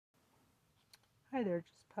Hi there,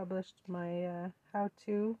 just published my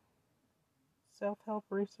how-to self-help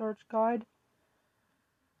research guide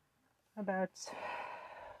about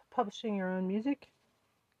publishing your own music,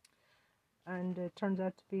 and it turns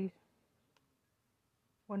out to be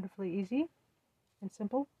wonderfully easy and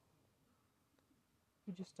simple.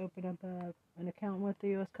 You just open up an account with the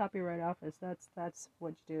U.S. Copyright Office. That's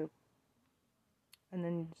what you do, and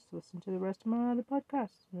then you just listen to the rest of my other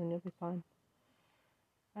podcasts, and then you'll be fine.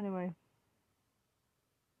 Anyway,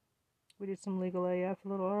 we did some legal AF a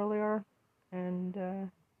little earlier, and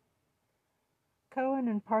Cohen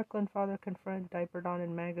and Parkland father confront diapered on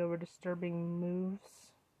and mag over disturbing moves.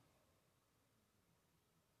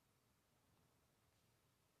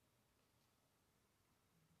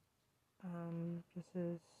 This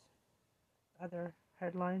is other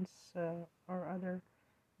headlines or other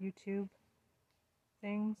YouTube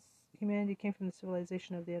things. Humanity came from the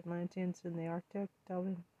civilization of the Atlanteans in the Arctic,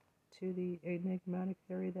 delving to the enigmatic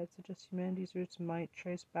theory that suggests humanity's roots might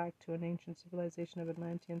trace back to an ancient civilization of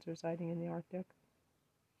Atlanteans residing in the Arctic.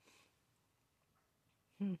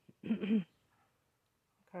 Okay,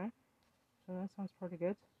 so that sounds pretty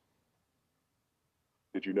good.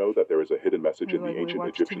 Did you know that there is a hidden message in the ancient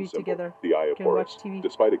Egyptian symbol, the Eye of Horus?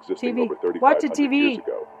 Despite existing over 3,500 years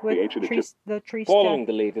ago, the ancient Egyptian... Following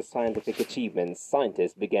the latest scientific achievements,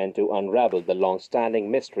 scientists began to unravel the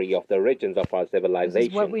long-standing mystery of the origins of our civilization. This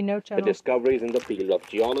is what we know, the discoveries in the field of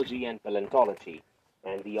geology and paleontology,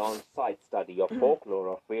 and the on-site study of folklore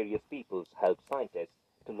of various peoples helped scientists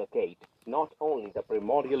to locate not only the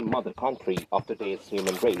primordial mother country of today's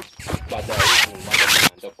human race, but the original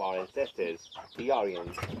motherland of our ancestors, the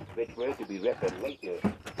Aryans, which were to be referred later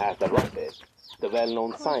as the Russes. The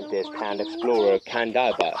well-known scientist and explorer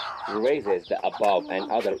Kandaiba raises the above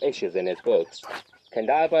and other issues in his books.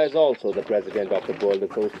 Kandaiba is also the president of the World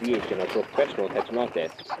Association of Professional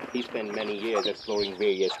Hypnotists. He spent many years exploring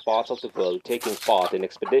various parts of the world, taking part in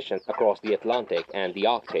expeditions across the Atlantic and the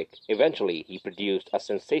Arctic. Eventually, he produced a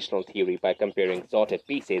sensational theory by comparing exhaustive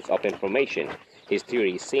pieces of information. His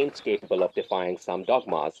theory seems capable of defying some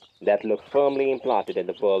dogmas that look firmly implanted in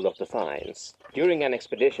the world of the science. During an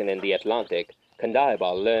expedition in the Atlantic,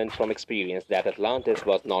 Kandaiba learned from experience that Atlantis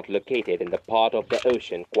was not located in the part of the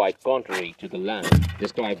ocean quite contrary to the land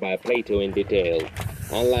described by Plato in detail.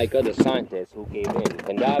 Unlike other scientists who gave in,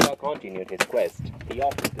 Kandaiba continued his quest. He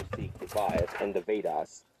opted to seek the bias in the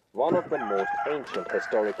Vedas, one of the most ancient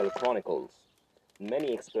historical chronicles.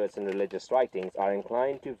 Many experts in religious writings are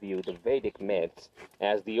inclined to view the Vedic myths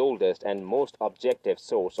as the oldest and most objective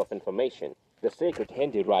source of information. The sacred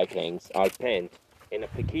Hindu writings are penned in a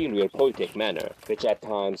peculiar poetic manner, which at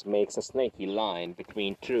times makes a snaky line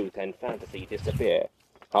between truth and fantasy disappear.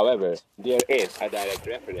 However, there is a direct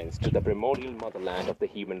reference to the primordial motherland of the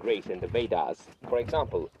human race in the Vedas. For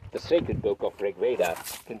example, the sacred book of Rig Veda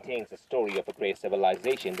contains the story of a great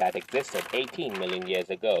civilization that existed 18 million years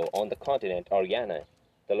ago on the continent Oriana.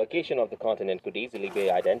 The location of the continent could easily be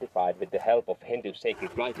identified with the help of Hindu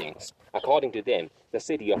sacred writings. According to them, the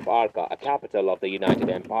city of Arka, a capital of the United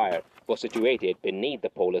Empire, was situated beneath the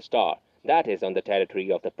polar star, that is, on the territory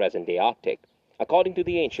of the present-day Arctic. According to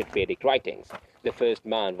the ancient Vedic writings, the first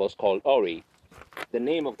man was called Ori. The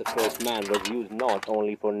name of the first man was used not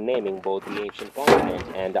only for naming both the ancient continent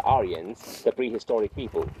and the Aryans, the prehistoric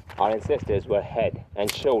people. Our ancestors were head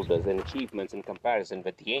and shoulders in achievements in comparison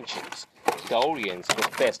with the ancients. The Aryans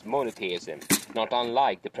professed monotheism. Not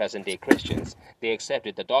unlike the present-day Christians, they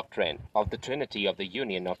accepted the doctrine of the Trinity of the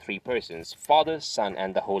union of three persons, Father, Son,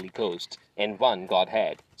 and the Holy Ghost, in one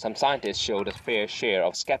Godhead. Some scientists showed a fair share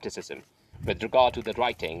of skepticism with regard to the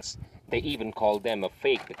writings. They even called them a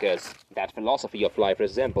fake because that philosophy of life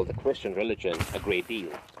resembled the Christian religion a great deal.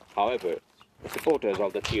 However, the supporters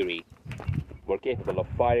of the theory were capable of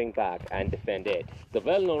firing back and defend it. The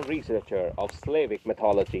well-known researcher of Slavic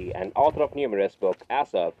mythology and author of numerous books,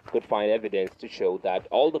 Asaph, could find evidence to show that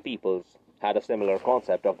all the peoples had a similar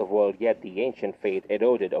concept of the world, yet the ancient faith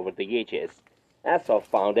eroded over the ages. Asaph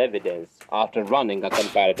found evidence after running a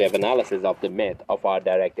comparative analysis of the myth of our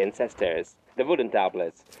direct ancestors. The wooden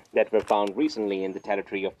tablets that were found recently in the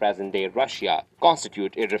territory of present-day Russia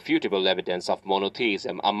constitute irrefutable evidence of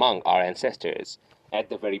monotheism among our ancestors. At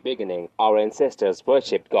the very beginning, our ancestors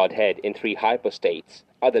worshipped Godhead in three hypostates.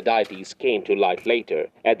 Other deities came to light later.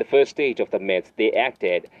 At the first stage of the myth, they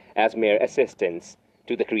acted as mere assistants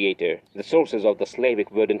to the Creator. The sources of the Slavic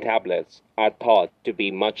wooden tablets are thought to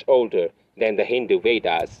be much older than the Hindu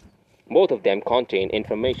Vedas. Both of them contain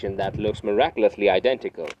information that looks miraculously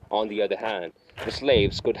identical. On the other hand, the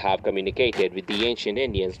slaves could have communicated with the ancient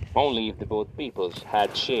Indians only if the both peoples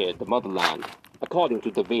had shared the motherland. According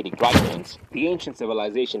to the Vedic writings, the ancient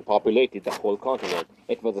civilization populated the whole continent.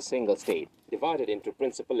 It was a single state, divided into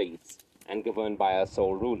principalities and governed by a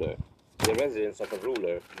sole ruler. The residence of a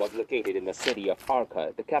ruler was located in the city of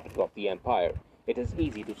Arka, the capital of the empire. It is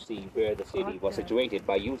easy to see where the city was situated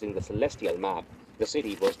by using the celestial map. The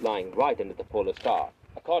city was lying right under the polar star.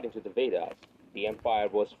 According to the Vedas, the empire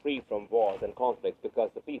was free from wars and conflicts because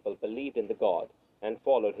the people believed in the god and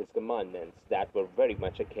followed his commandments that were very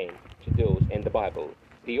much akin to those in the Bible.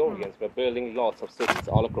 The Orients were building lots of cities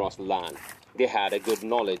all across the land. They had a good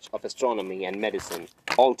knowledge of astronomy and medicine.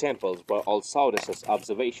 All temples were Alsaudus'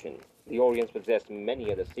 observation. The Orients possessed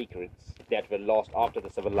many other secrets that were lost after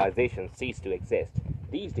the civilization ceased to exist.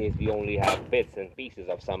 These days we only have bits and pieces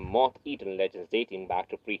of some moth-eaten legends dating back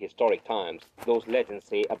to prehistoric times. Those legends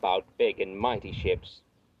say about big and mighty ships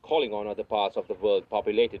calling on other parts of the world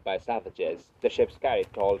populated by savages. The ships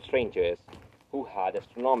carried tall strangers who had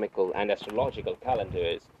astronomical and astrological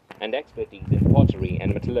calendars and expertise in pottery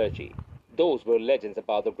and metallurgy. Those were legends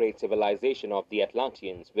about the great civilization of the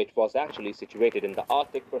Atlanteans, which was actually situated in the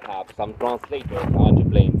Arctic. Perhaps some translators are to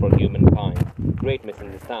blame for humankind's great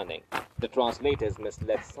misunderstanding. The translators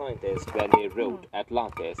misled scientists when they wrote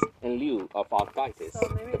Atlantis in lieu of Arctitis.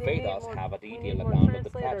 The Vedas have a detailed account of the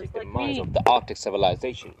tragic demise of the Arctic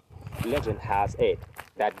civilization. Legend has it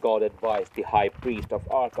that God advised the high priest of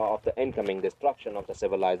Arca of the incoming destruction of the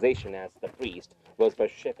civilization as the priest was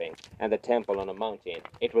worshipping and the temple on a mountain.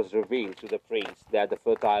 It was revealed to the priest that the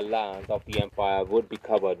fertile lands of the empire would be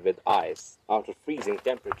covered with ice. After freezing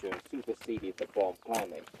temperatures superseded the warm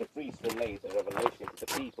climate, the priest relayed the revelation to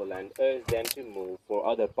the people and urged them to move for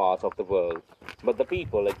other parts of the world. But the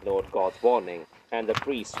people ignored God's warning and the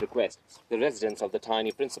priest's requests. The residents of the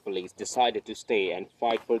tiny principalities decided to stay and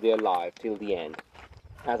fight for their life till the end.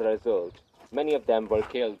 As a result, many of them were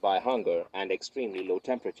killed by hunger and extremely low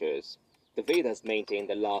temperatures. The Vedas maintain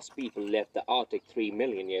the last people left the Arctic 3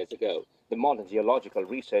 million years ago. The modern geological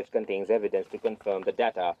research contains evidence to confirm the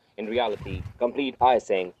data. In reality, complete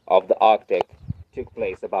icing of the Arctic took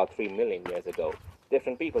place about 3 million years ago.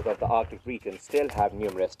 Different peoples of the Arctic region still have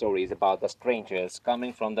numerous stories about the strangers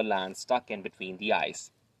coming from the land stuck in between the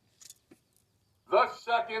ice. The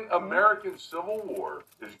Second American Civil War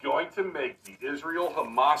is going to make the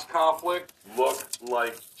Israel-Hamas conflict look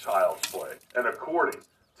like child's play. And according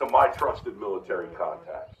to my trusted military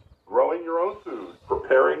contacts, growing your own food,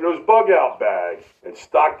 preparing those bug-out bags, and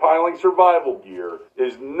stockpiling survival gear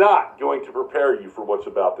is not going to prepare you for what's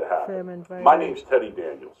about to happen. My name's Teddy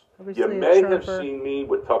Daniels. You may have seen me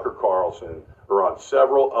with Tucker Carlson or on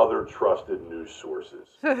several other trusted news sources.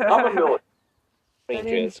 I'm a military.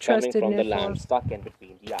 Strangers coming from the land stuck in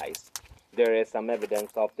between the ice. There is some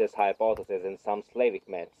evidence of this hypothesis in some Slavic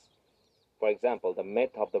myths. For example, the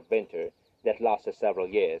myth of the winter that lasted several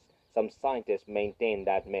years. Some scientists maintain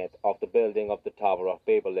that myth of the building of the Tower of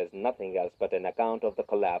Babel is nothing else but an account of the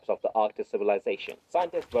collapse of the Arctic civilization.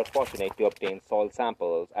 Scientists were fortunate to obtain soil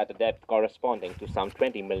samples at a depth corresponding to some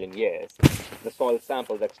 20 million years. The soil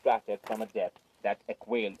samples extracted from a depth that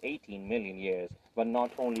equaled 18 million years were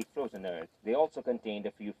not only frozen earth, they also contained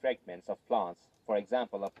a few fragments of plants. For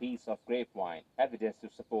example, a piece of grapevine, evidence to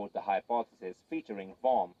support the hypothesis featuring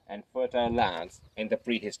warm and fertile lands in the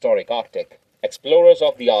prehistoric Arctic. Explorers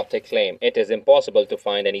of the Arctic claim it is impossible to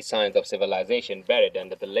find any signs of civilization buried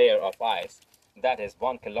under the layer of ice that is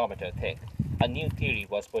 1 kilometer thick. A new theory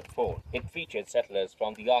was put forth. It featured settlers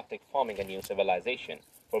from the Arctic forming a new civilization.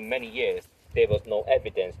 For many years, there was no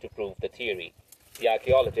evidence to prove the theory. The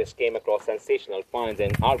archaeologists came across sensational finds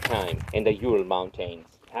in Archheim in the Ural Mountains.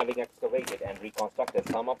 Having excavated and reconstructed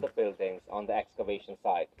some of the buildings on the excavation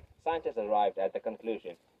site, scientists arrived at the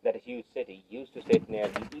conclusion that a huge city used to sit near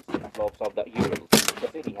the eastern slopes of the Urals. The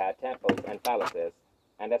city had temples and palaces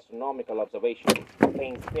and astronomical observations.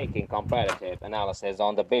 Painstaking comparative analysis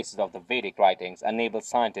on the basis of the Vedic writings enabled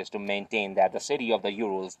scientists to maintain that the city of the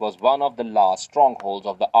Urals was one of the last strongholds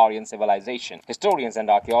of the Aryan civilization. Historians and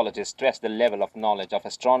archaeologists stress the level of knowledge of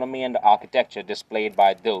astronomy and architecture displayed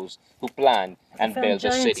by those who planned and built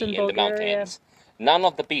the city in the mountains. None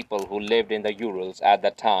of the people who lived in the Urals at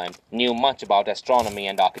that time knew much about astronomy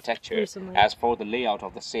and architecture. As for the layout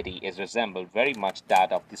of the city, it resembled very much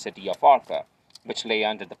that of the city of Arca, which lay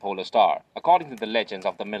under the polar star. According to the legends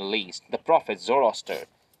of the Middle East, the prophet Zoroaster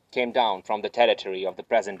came down from the territory of the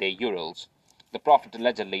present-day Urals. The prophet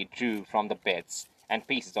allegedly drew from the bits and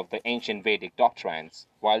pieces of the ancient Vedic doctrines,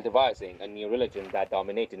 while devising a new religion that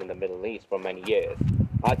dominated in the Middle East for many years.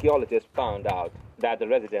 Archaeologists found out that the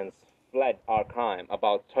residents fled Archaim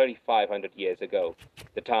about 3,500 years ago,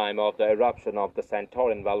 the time of the eruption of the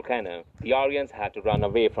Santorin volcano. The Aryans had to run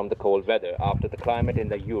away from the cold weather after the climate in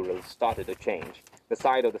the Urals started to change. The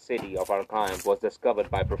site of the city of Archaim was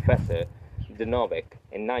discovered by Professor Denovic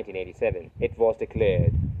in 1987. It was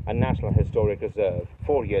declared a National Historic Reserve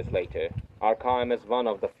 4 years later. Archaim is one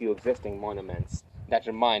of the few existing monuments that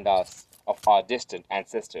remind us of our distant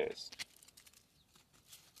ancestors.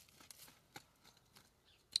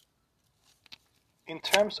 In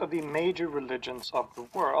terms of the major religions of the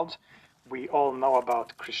world, we all know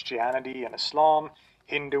about Christianity and Islam,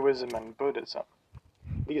 Hinduism and Buddhism.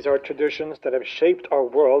 These are traditions that have shaped our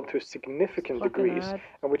world to significant degrees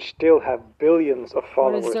and which still have billions of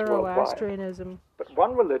followers What is worldwide. Zoroastrianism? But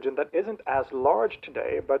one religion that isn't as large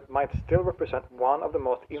today but might still represent one of the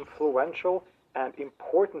most influential and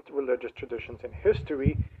important religious traditions in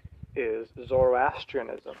history is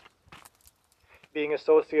Zoroastrianism. Being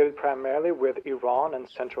associated primarily with Iran and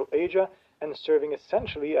Central Asia and serving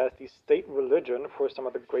essentially as the state religion for some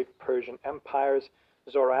of the great Persian empires,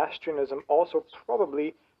 Zoroastrianism also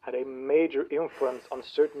probably had a major influence on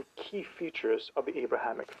certain key features of the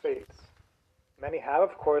Abrahamic faiths. Many have,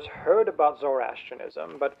 of course, heard about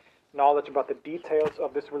Zoroastrianism, but knowledge about the details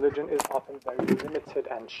of this religion is often very limited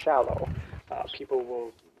and shallow. People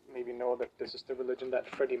will maybe know that this is the religion that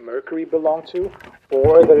Freddie Mercury belonged to,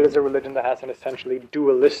 or that it is a religion that has an essentially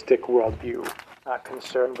dualistic worldview,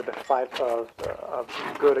 concerned with the fight of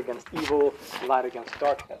good against evil, light against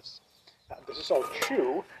darkness. This is all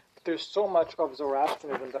true, but there's so much of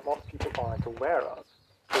Zoroastrianism that most people aren't aware of.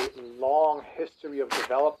 A long history of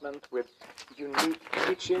development with unique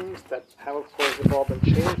teachings that have, of course, evolved and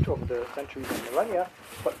changed over the centuries and millennia,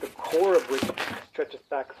 but the core of which stretches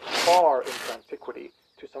back far into antiquity,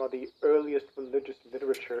 to some of the earliest religious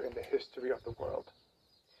literature in the history of the world.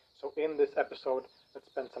 So in this episode, let's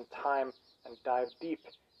spend some time and dive deep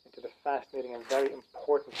into the fascinating and very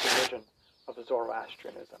important religion of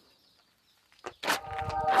Zoroastrianism.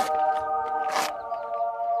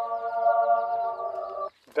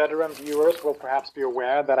 Veteran viewers will perhaps be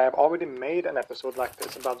aware that I have already made an episode like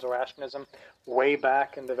this about Zoroastrianism way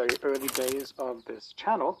back in the very early days of this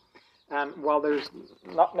channel. And while there's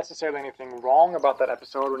not necessarily anything wrong about that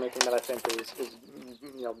episode or anything that I think is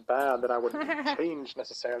bad that I would change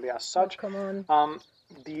necessarily as such,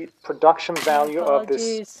 the production value of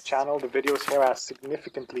this channel, the videos here, has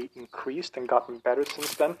significantly increased and gotten better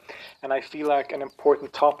since then. And I feel like an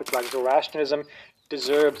important topic like Zoroastrianism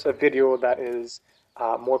deserves a video that is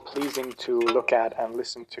more pleasing to look at and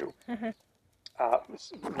listen to.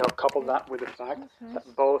 Couple that with the fact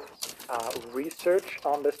that both research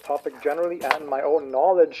on this topic generally and my own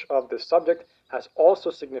knowledge of this subject has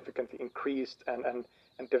also significantly increased and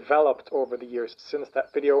developed over the years since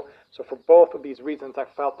that video. So for both of these reasons, I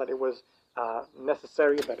felt that it was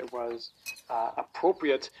necessary, that it was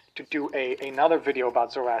appropriate to do another video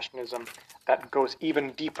about Zoroastrianism that goes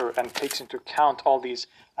even deeper and takes into account all these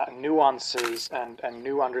nuances and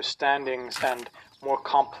new understandings and more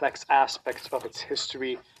complex aspects of its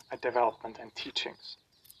history, development, and teachings.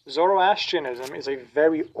 Zoroastrianism is a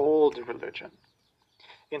very old religion.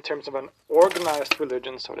 In terms of an organized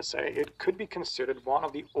religion, so to say, it could be considered one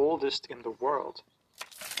of the oldest in the world.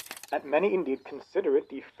 And many indeed consider it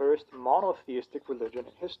the first monotheistic religion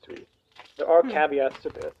in history. There are caveats to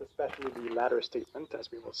this, especially the latter statement,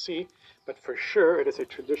 as we will see, but for sure it is a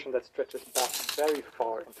tradition that stretches back very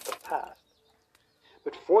far into the past.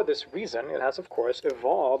 But for this reason, it has, of course,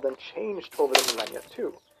 evolved and changed over the millennia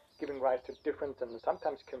too, giving rise to different and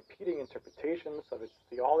sometimes competing interpretations of its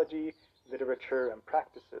theology, literature, and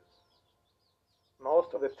practices.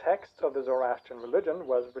 Most of the text of the Zoroastrian religion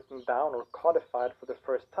was written down or codified for the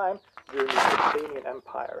first time during the Sasanian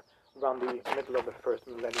Empire, around the middle of the first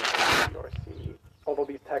millennium BC or CE, although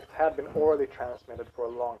these texts had been orally transmitted for a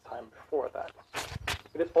long time before that.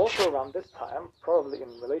 It is also around this time, probably in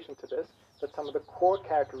relation to this, that some of the core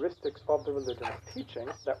characteristics of the religion's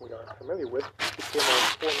teachings that we are familiar with became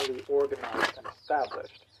more formally organized and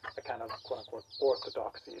established, a kind of quote-unquote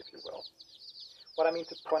orthodoxy, if you will. What I mean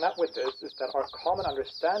to point out with this is that our common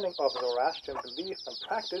understanding of Zoroastrian belief and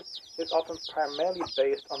practice is often primarily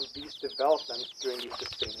based on these developments during the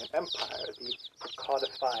Sasanian Empire, the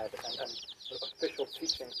codified and official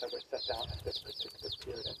teachings that were set down at this particular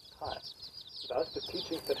period in time. Thus, the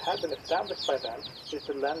teachings that had been established by them is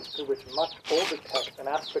the lens through which much older texts and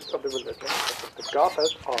aspects of the religion, such as the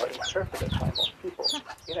Gathas, are interpreted by most people.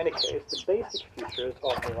 In any case, the basic features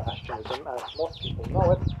of Zoroastrianism, as most people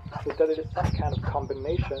know it, is that it is some kind of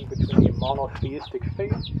combination between a monotheistic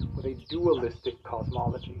faith with a dualistic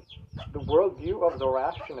cosmology. The worldview of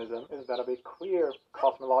Zoroastrianism is that of a clear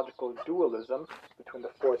cosmological dualism between the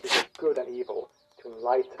forces of good and evil, between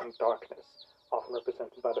light and darkness, often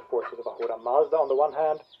represented by the forces of Ahura Mazda on the one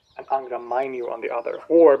hand and Angra Mainyu on the other,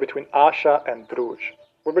 or between Asha and Druj.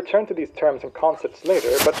 We'll return to these terms and concepts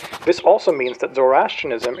later, but this also means that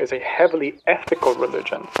Zoroastrianism is a heavily ethical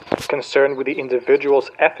religion, concerned with the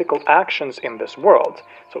individual's ethical actions in this world,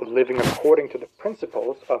 so living according to the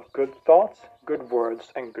principles of good thoughts, good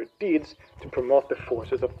words, and good deeds to promote the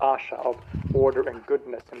forces of Asha, of order and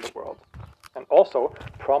goodness in the world, and also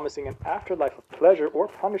promising an afterlife of pleasure or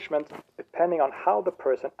punishment depending on how the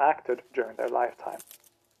person acted during their lifetime.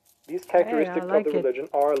 These characteristics of the religion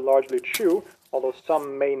are largely true, although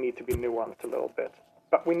some may need to be nuanced a little bit.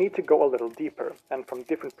 But we need to go a little deeper, and from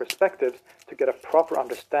different perspectives, to get a proper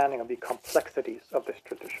understanding of the complexities of this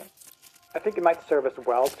tradition. I think it might serve us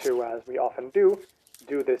well to, as we often do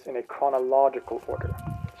this in a chronological order.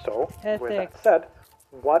 So, with that said,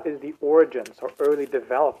 what is the origins or early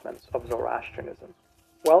developments of Zoroastrianism?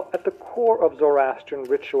 Well, at the core of Zoroastrian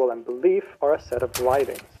ritual and belief are a set of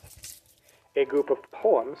writings, a group of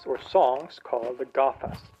poems or songs called the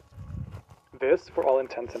Gathas. This, for all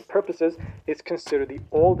intents and purposes, is considered the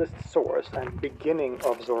oldest source and beginning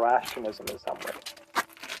of Zoroastrianism in some way.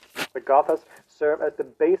 The Gathas serve as the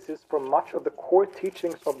basis for much of the core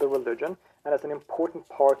teachings of the religion and as an important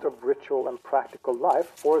part of ritual and practical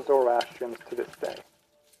life for Zoroastrians to this day.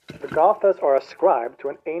 The Gathas are ascribed to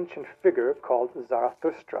an ancient figure called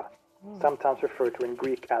Zarathustra, sometimes referred to in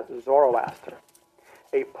Greek as Zoroaster,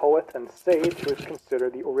 a poet and sage who is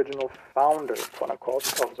considered the original founder,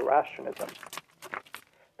 quote-unquote, of Zoroastrianism.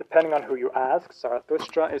 Depending on who you ask,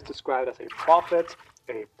 Zarathustra is described as a prophet,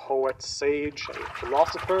 a poet, sage, a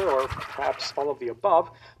philosopher, or perhaps all of the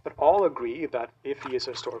above, but all agree that if he is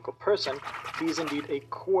a historical person, he is indeed a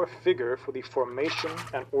core figure for the formation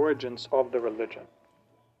and origins of the religion.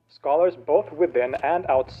 Scholars both within and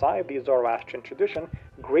outside the Zoroastrian tradition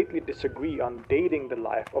greatly disagree on dating the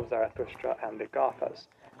life of Zarathustra and the Gathas,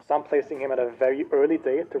 some placing him at a very early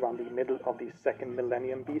date around the middle of the 2nd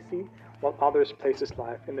millennium BC, while others place his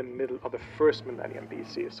life in the middle of the 1st millennium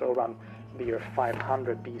BC, so around the year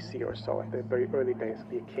 500 BC or so, in the very early days of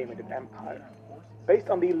the Achaemenid Empire. Based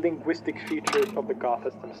on the linguistic features of the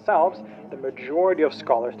Gathas themselves, the majority of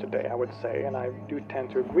scholars today, I would say, and I do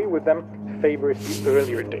tend to agree with them, favor the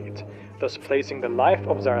earlier date, thus placing the life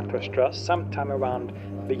of Zarathustra sometime around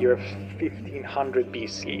the year 1500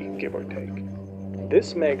 BC, give or take.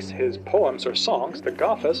 This makes his poems or songs, the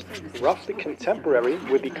Gathas, roughly contemporary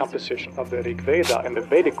with the composition of the Rig Veda in the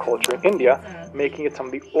Vedic culture in India, making it some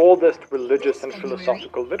of the oldest religious and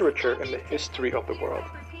philosophical literature in the history of the world.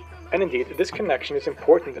 And indeed, this connection is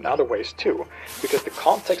important in other ways too, because the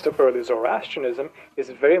context of early Zoroastrianism is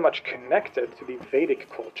very much connected to the Vedic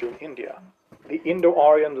culture in India. The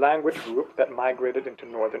Indo-Aryan language group that migrated into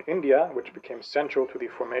northern India, which became central to the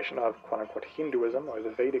formation of quote-unquote Hinduism or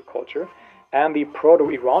the Vedic culture, and the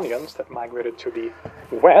Proto-Iranians that migrated to the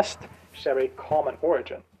west share a common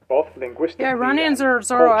origin, both linguistically and Iranians are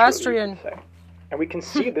Zoroastrian. And we can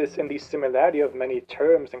see this in the similarity of many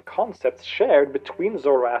terms and concepts shared between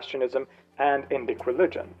Zoroastrianism and Indic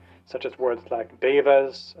religion, such as words like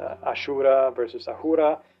Devas, Ashura versus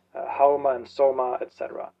Ahura, Hauma and Soma,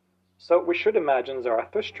 etc. So we should imagine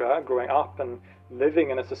Zarathustra growing up and living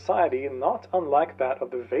in a society not unlike that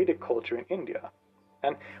of the Vedic culture in India.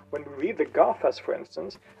 And when we read the Gathas, for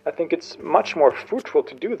instance, I think it's much more fruitful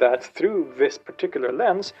to do that through this particular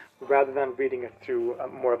lens rather than reading it through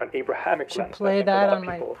more of an Abrahamic lens. Play that on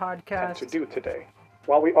my podcast. To do today.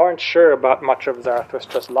 While we aren't sure about much of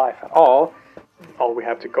Zarathustra's life at all we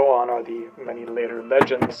have to go on are the many later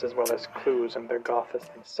legends as well as clues in the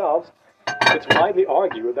Gathas themselves. It's widely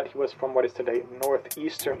argued that he was from what is today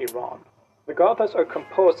northeastern Iran. The Gathas are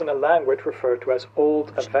composed in a language referred to as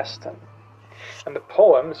Old Avestan. And the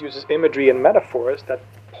poems uses imagery and metaphors that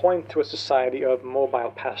point to a society of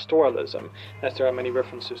mobile pastoralism, as there are many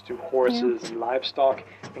references to horses and livestock,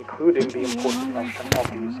 including the important notion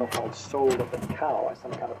of the so-called soul of the cow as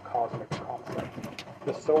some kind of cosmic concept.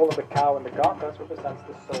 The soul of the cow in the Gathas represents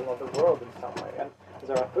the soul of the world in some way, and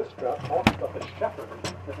Zarathustra talks of the shepherd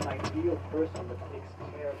as an ideal person that takes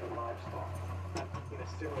care of the livestock. In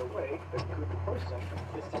a similar way, the good person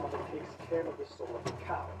is someone that takes care of the soul of the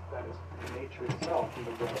cow, that is, nature itself in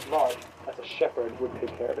the world at large, as a shepherd would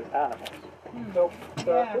take care of his animals. So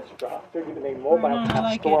Zarathustra figured in a mobile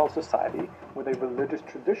pastoral society with a religious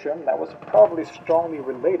tradition that was probably strongly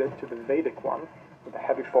related to the Vedic one, with a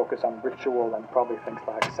heavy focus on ritual and probably things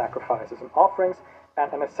like sacrifices and offerings,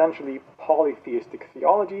 and an essentially polytheistic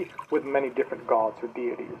theology with many different gods or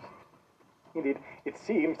deities. Indeed, it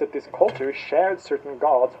seems that this culture shared certain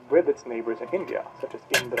gods with its neighbors in India, such as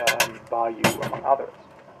Indra and Vayu, among others.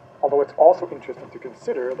 Although it's also interesting to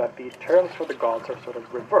consider that the terms for the gods are sort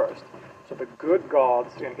of reversed. So the good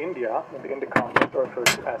gods in India, in the Indic context, are referred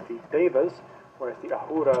to as the Devas, whereas the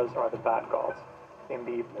Ahuras are the bad gods. In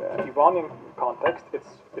the Iranian context,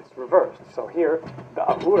 it's reversed. So here, the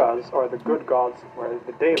Ahuras are the good gods, whereas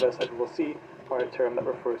the Devas, as we'll see, are a term that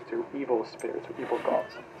refers to evil spirits or evil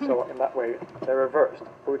gods. So in that way, they're reversed.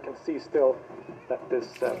 But we can see still that this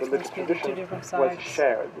religious tradition was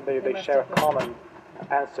shared. They share a common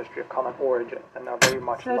ancestry, a common origin, and are very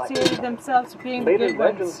much like themselves being later good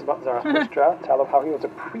legends ones. about Zarathustra tell of how he was a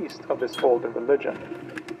priest of this older religion.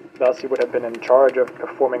 Thus, he would have been in charge of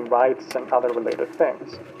performing rites and other related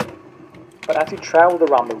things. But as he traveled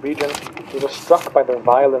around the region, he was struck by the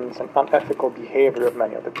violence and unethical behavior of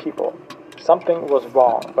many of the people. Something was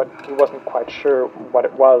wrong, but he wasn't quite sure what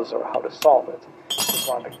it was or how to solve it. It's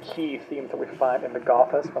one of the key themes that we find in the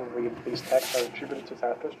Gathas when we read these texts that are attributed to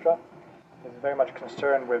Zarathustra. Is very much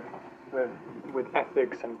concerned with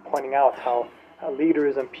ethics and pointing out how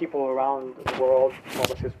leaders and people around the world, what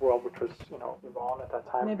was his world, which was Iran at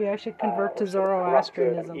that time. Maybe I should convert to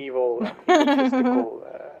Zoroastrianism. Evil, egotistical,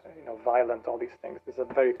 violent, all these things. This is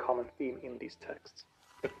a very common theme in these texts.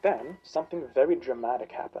 But then something very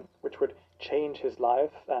dramatic happened, which would change his life,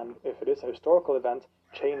 and if it is a historical event,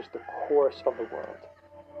 change the course of the world.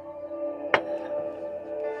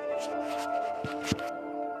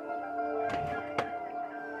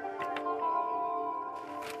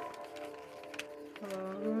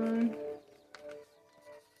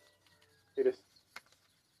 It is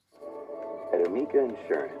at Amica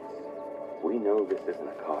Insurance, we know this isn't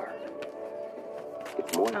a car.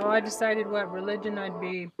 It's more than I decided what religion I'd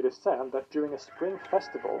be. It is said that during a spring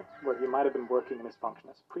festival, where he might have been working in his function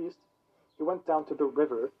as priest, he went down to the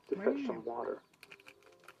river to fetch some water.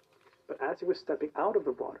 But as he was stepping out of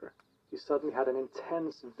the water, he suddenly had an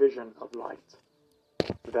intense vision of light.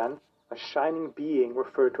 Then, a shining being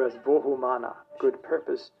referred to as Vohumana, good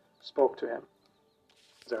purpose, spoke to him.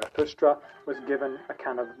 Zarathustra was given a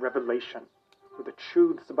kind of revelation, where the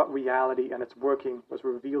truths about reality and its working was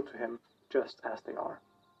revealed to him just as they are.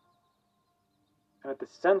 And at the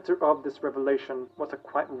center of this revelation was a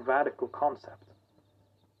quite radical concept.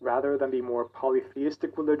 Rather than the more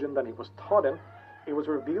polytheistic religion that he was taught in, it was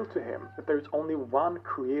revealed to him that there is only one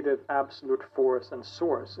creative absolute force and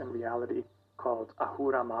source in reality, called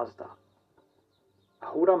Ahura Mazda.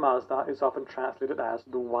 Ahura Mazda is often translated as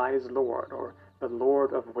the wise Lord or the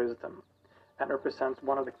Lord of Wisdom, and represents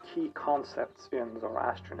one of the key concepts in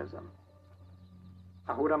Zoroastrianism.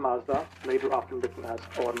 Ahura Mazda, later often written as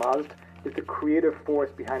Ormazd, is the creative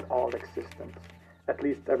force behind all existence, at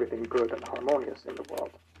least everything good and harmonious in the world.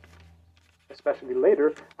 Especially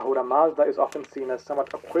later, Ahura Mazda is often seen as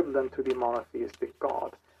somewhat equivalent to the monotheistic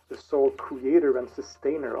god, the sole creator and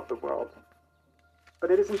sustainer of the world. But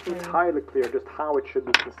it isn't entirely clear just how it should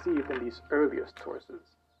be conceived in these earliest sources.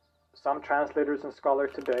 Some translators and scholars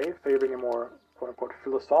today, favoring a more quote-unquote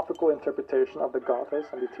philosophical interpretation of the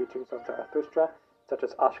Gathas and the teachings of Zarathustra, such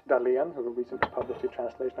as Ashk Dalian, who recently published a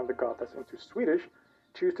translation of the Gathas into Swedish,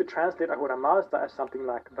 choose to translate Ahura Mazda as something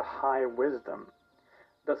like the high wisdom,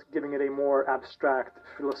 thus giving it a more abstract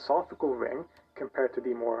philosophical ring compared to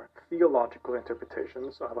the more theological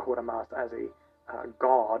interpretations of Ahura Mazda as a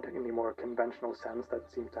god in the more conventional sense that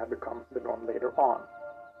seems to have become the norm later on.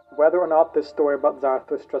 Whether or not this story about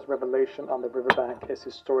Zarathustra's revelation on the riverbank is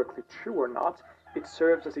historically true or not, it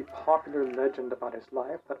serves as a popular legend about his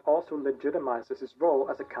life that also legitimizes his role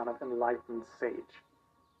as a kind of enlightened sage.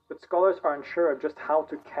 But scholars are unsure of just how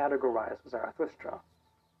to categorize Zarathustra.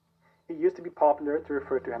 It used to be popular to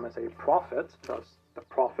refer to him as a prophet, thus the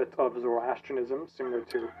prophet of Zoroastrianism, similar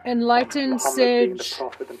to enlightened Muhammad sage, being the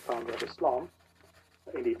prophet and founder of Islam.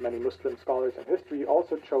 Indeed, many Muslim scholars in history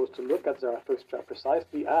also chose to look at Zarathustra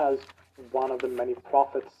precisely as one of the many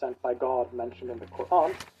prophets sent by God mentioned in the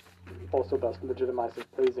Quran, also thus legitimizes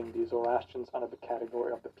praising the Zoroastrians under the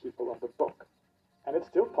category of the people of the book. And it's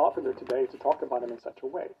still popular today to talk about him in such a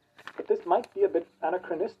way. But this might be a bit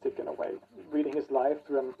anachronistic in a way, reading his life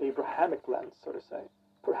through an Abrahamic lens, so to say.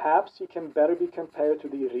 Perhaps he can better be compared to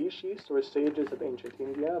the rishis, or sages of ancient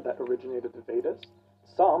India that originated the Vedas.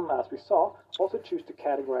 Some, as we saw, also choose to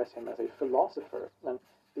categorize him as a philosopher, and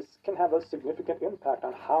this can have a significant impact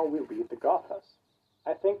on how we read the Gathas.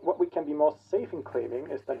 I think what we can be most safe in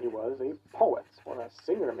claiming is that he was a poet, or a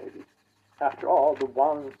singer maybe. After all, the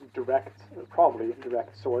one probably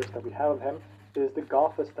direct source that we have of him is the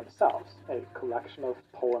Gathas themselves, a collection of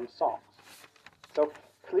poem songs. So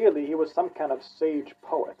clearly he was some kind of sage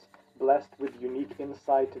poet, blessed with unique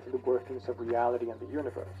insight into the workings of reality and the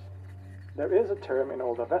universe. There is a term in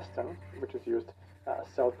Old Avestan, which is used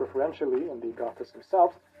self-referentially in the Gathas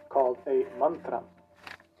themselves, called a mantra.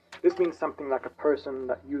 This means something like a person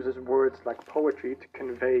that uses words like poetry to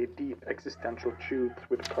convey deep existential truths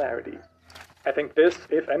with clarity. I think this,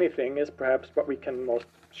 if anything, is perhaps what we can most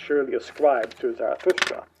surely ascribe to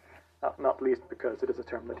Zarathustra, not least because it is a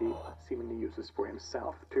term that he seemingly uses for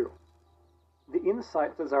himself, too. The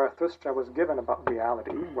insight that Zarathustra was given about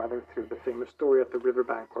reality, whether through the famous story at the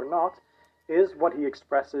riverbank or not, is what he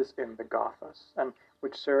expresses in the Gathas, and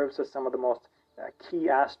which serves as some of the most key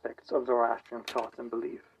aspects of Zoroastrian thought and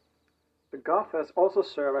belief. The Gathas also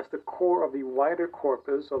serve as the core of the wider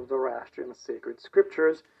corpus of Zoroastrian sacred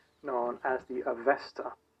scriptures, known as the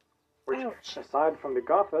Avesta, which, aside from the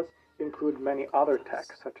Gathas, include many other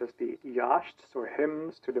texts, such as the Yashts, or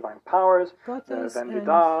hymns to divine powers, the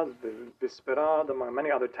Vendidas, the Visperad, among many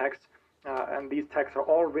other texts, and these texts are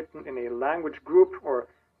all written in a language group, or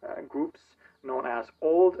groups, known as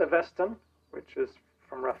Old Avestan, which is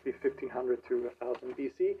from roughly 1500 to 1000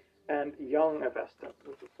 BC, and Young Avestan,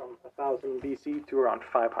 which is from 1000 BC to around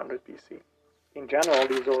 500 BC. In general,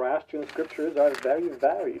 the Zoroastrian scriptures are very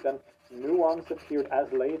varied, and new ones appeared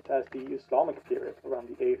as late as the Islamic period, around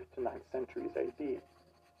the 8th to 9th centuries AD.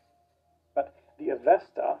 But the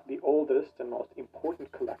Avesta, the oldest and most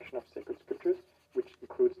important collection of sacred scriptures, which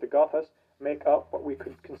includes the Gathas, make up what we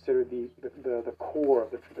could consider the core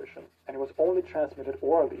of the tradition, and it was only transmitted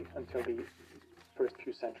orally until the first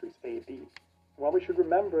few centuries AD. While we should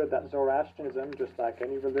remember that Zoroastrianism, just like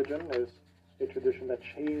any religion, is a tradition that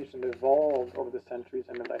changed and evolved over the centuries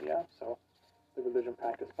and millennia, so the religion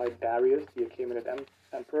practiced by Darius, the Achaemenid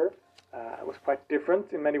emperor, was quite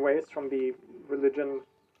different in many ways from the religion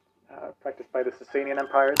practiced by the Sasanian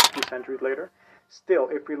empires a few centuries later. Still,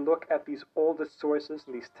 if we look at these oldest sources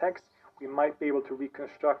and these texts, we might be able to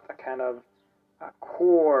reconstruct a kind of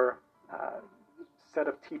core set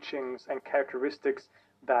of teachings and characteristics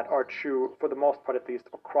that are true, for the most part at least,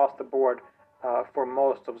 across the board for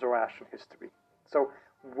most of Zoroastrian history. So,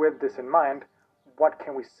 with this in mind, what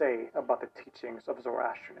can we say about the teachings of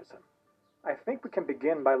Zoroastrianism? I think we can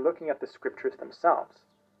begin by looking at the scriptures themselves.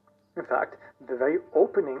 In fact, the very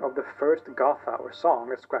opening of the first Gatha, or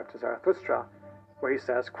song, ascribed to Zarathustra, where he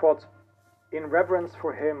says, quote, "In reverence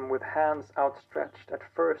for him with hands outstretched, at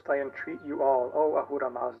first I entreat you all, O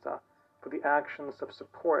Ahura Mazda, for the actions of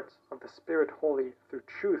support of the Spirit Holy through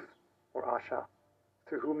truth, or Asha,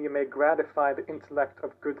 through whom you may gratify the intellect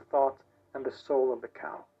of good thought and the soul of the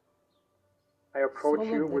cow. I approach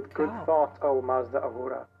you with good thought, O Mazda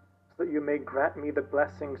Ahura, so that you may grant me the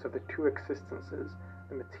blessings of the two existences,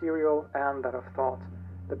 the material and that of thought,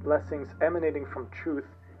 the blessings emanating from truth,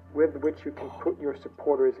 with which you can put your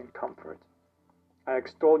supporters in comfort. I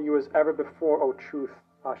extol you as ever before, O truth,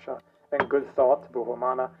 Asha, and good thought,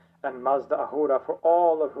 Buhomana, and Mazda Ahura, for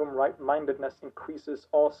all of whom right-mindedness increases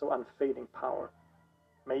also unfading power.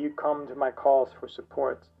 May you come to my cause for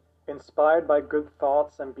support. Inspired by good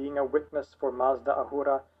thoughts and being a witness for Mazda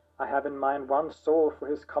Ahura, I have in mind one soul for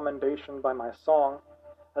his commendation by my song,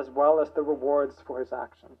 as well as the rewards for his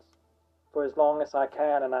actions. For as long as I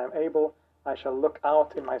can and I am able, I shall look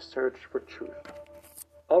out in my search for truth."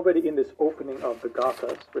 Already in this opening of the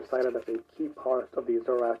Gathas, recited as a key part of the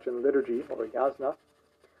Zoroastrian liturgy, or yasna,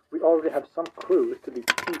 we already have some clues to the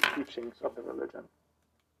key teachings of the religion.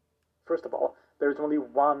 First of all, there is only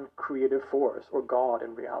one creative force, or God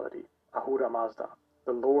in reality, Ahura Mazda,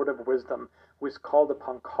 the Lord of Wisdom, who is called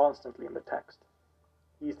upon constantly in the text.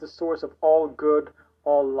 He is the source of all good,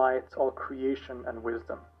 all light, all creation and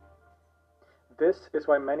wisdom. This is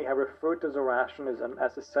why many have referred to Zoroastrianism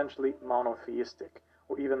as essentially monotheistic,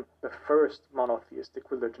 or even the first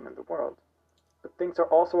monotheistic religion in the world. But things are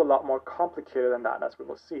also a lot more complicated than that, as we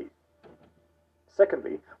will see.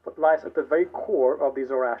 Secondly, what lies at the very core of the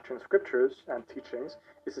Zoroastrian scriptures and teachings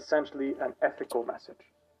is essentially an ethical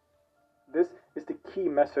message. This is the key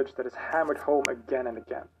message that is hammered home again and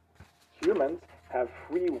again. Humans have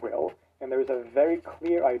free will, and there is a very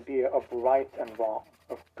clear idea of right and wrong,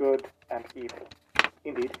 of good and evil.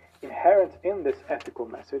 Indeed, inherent in this ethical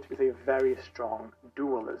message is a very strong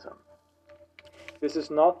dualism. This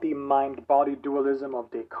is not the mind-body dualism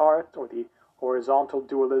of Descartes, or the horizontal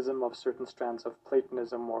dualism of certain strands of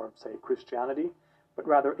Platonism or, say, Christianity, but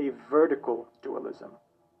rather a vertical dualism.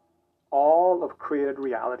 All of created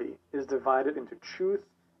reality is divided into truth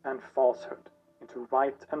and falsehood, into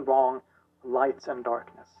right and wrong, light and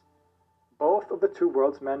darkness. Both of the two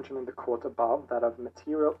worlds mentioned in the quote above, that of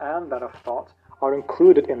material and that of thought, are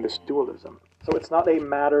included in this dualism. So it's not a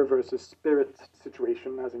matter versus spirit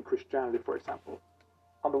situation, as in Christianity, for example.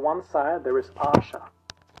 On the one side, there is Asha,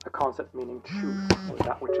 a concept meaning truth, or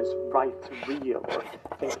that which is right, real, or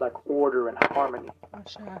things like order and harmony.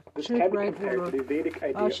 Asha. This Truth, can be right, compared order. to the Vedic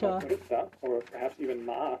idea Asha. of Rita, or perhaps even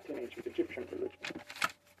Ma'at in ancient Egyptian religion.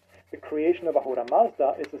 The creation of Ahura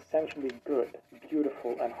Mazda is essentially good,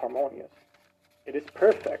 beautiful, and harmonious. It is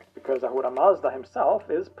perfect because Ahura Mazda himself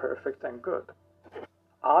is perfect and good.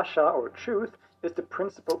 Asha, or truth, is the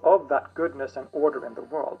principle of that goodness and order in the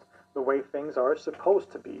world, the way things are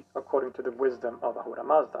supposed to be, according to the wisdom of Ahura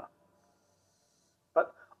Mazda.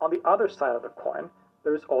 But on the other side of the coin,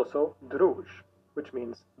 there is also Druj, which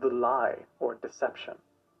means the lie or deception.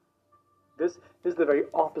 This is the very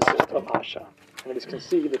opposite of Asha, and it is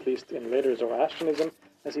conceived, at least in later Zoroastrianism,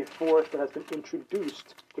 as a force that has been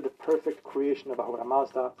introduced to the perfect creation of Ahura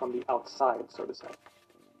Mazda from the outside, so to say.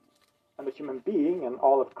 And the human being and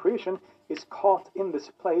all of creation is caught in this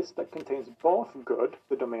place that contains both good,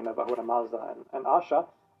 the domain of Ahura Mazda and Asha,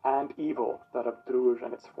 and evil, that of Druj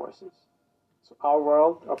and its forces. So our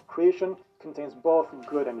world of creation contains both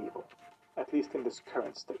good and evil, at least in this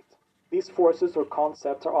current state. These forces or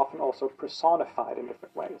concepts are often also personified in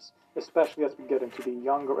different ways, especially as we get into the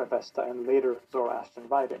younger Avesta and later Zoroastrian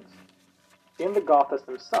writings. In the Gathas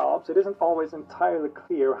themselves, it isn't always entirely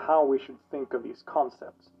clear how we should think of these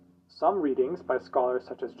concepts. Some readings by scholars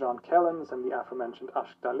such as John Kellens and the aforementioned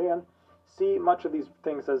Ashkdalen see much of these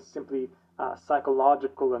things as simply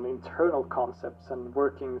psychological and internal concepts and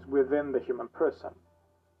workings within the human person.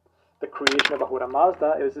 The creation of Ahura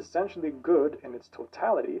Mazda is essentially good in its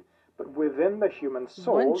totality, but within the human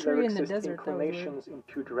soul there exist inclinations in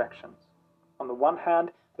two directions. On the one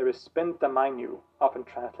hand, there is Spenta Mainu, often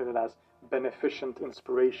translated as beneficent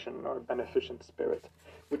inspiration or beneficent spirit,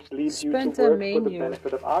 which leads you to work for the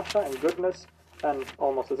benefit of Asha and goodness, and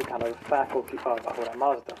almost as a kind of faculty of Ahura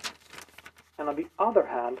Mazda. And on the other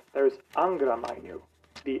hand, there is Angra Mainu,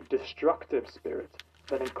 the destructive spirit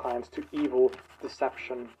that inclines to evil,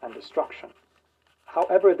 deception, and destruction.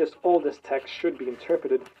 However this oldest text should be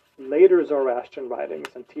interpreted, later Zoroastrian writings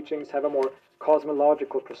and teachings have a more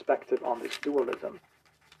cosmological perspective on this dualism.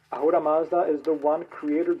 Ahura Mazda is the one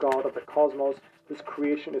creator god of the cosmos whose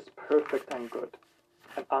creation is perfect and good.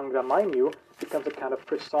 And Angra Mainyu becomes a kind of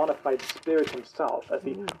personified spirit himself as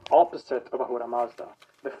the opposite of Ahura Mazda,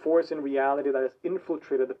 the force in reality that has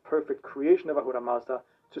infiltrated the perfect creation of Ahura Mazda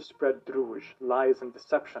to spread druj, lies and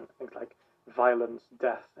deception, things like violence,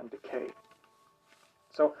 death, and decay.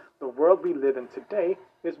 So the world we live in today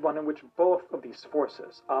is one in which both of these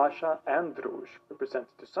forces, Asha and Druj, represented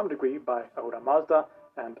to some degree by Ahura Mazda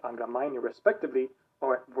and Angra Mainyu respectively,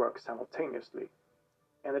 are at work simultaneously.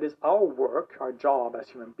 And it is our work, our job as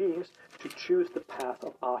human beings, to choose the path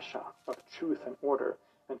of Asha, of truth and order,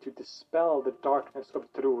 and to dispel the darkness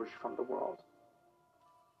of Druj from the world.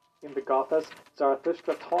 In the Gathas,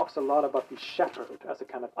 Zarathustra talks a lot about the shepherd as a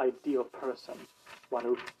kind of ideal person, one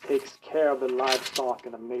who takes care of the livestock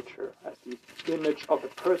and of nature, as the image of the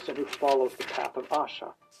person who follows the path of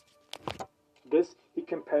Asha. This he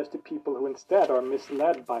compares to people who instead are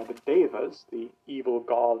misled by the devas, the evil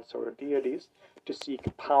gods or deities, to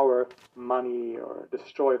seek power, money, or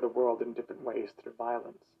destroy the world in different ways through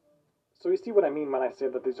violence. So you see what I mean when I say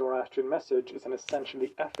that the Zoroastrian message is an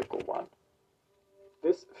essentially ethical one.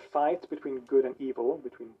 This fight between good and evil,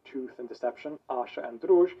 between truth and deception, Asha and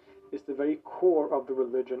Druj, is the very core of the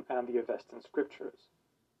religion and the Avestan scriptures.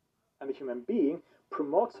 And the human being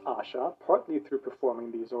promotes Asha partly through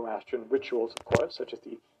performing the Zoroastrian rituals, of course, such as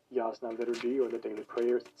the Yasna liturgy or the daily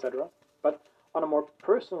prayers, etc. But on a more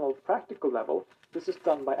personal, practical level, this is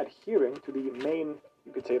done by adhering to the main,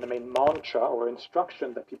 you could say, the main mantra or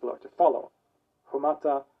instruction that people are to follow.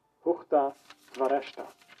 Humata, Hukta, Svareshta,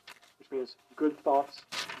 which means good thoughts,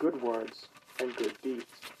 good words, and good deeds.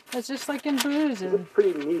 That's just like in Buddhism. It's a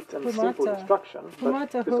pretty neat and simple instruction,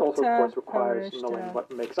 but this also, of course, requires knowing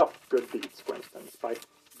what makes up good deeds, for instance, by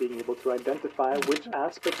being able to identify which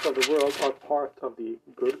aspects of the world are part of the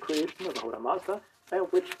good creation of Ahura Mazda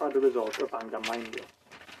and which are the result of Angra Mainyu.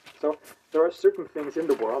 So there are certain things in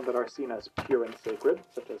the world that are seen as pure and sacred,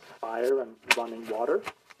 such as fire and running water,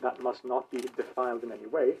 that must not be defiled in any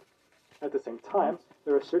way. At the same time,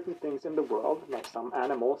 there are certain things in the world, like some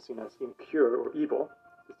animals seen as impure or evil.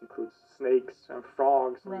 This includes snakes and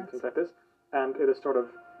frogs and things like this. And it is sort of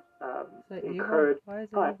encouraged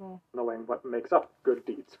by knowing what makes up good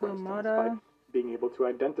deeds, for instance, by being able to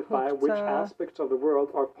identify which aspects of the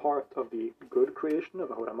world are part of the good creation of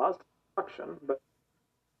Ahura Mazda action, but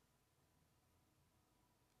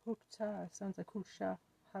Hukta sounds like Husha.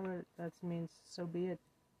 However, that means so be it.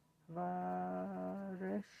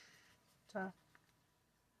 Varishta.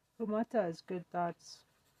 Humata is good thoughts.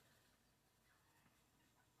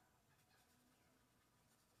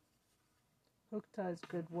 Hukta is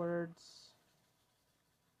good words.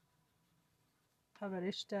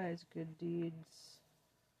 Havarishta is good deeds.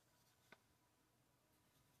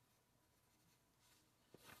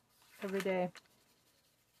 Every day.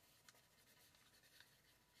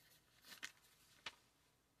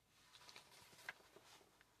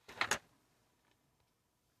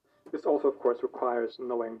 This also, of course, requires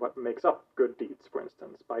knowing what makes up good deeds, for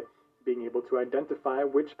instance, by being able to identify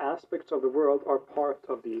which aspects of the world are part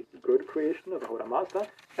of the good creation of Ahura Mazda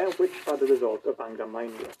and which are the result of Angra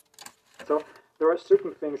Mainyu. So there are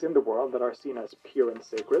certain things in the world that are seen as pure and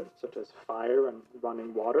sacred, such as fire and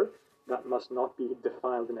running water, that must not be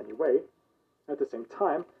defiled in any way. At the same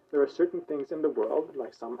time, there are certain things in the world,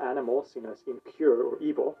 like some animals seen as impure or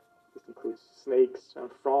evil. This includes snakes and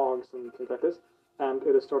frogs and things like this. And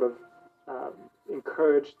it is sort of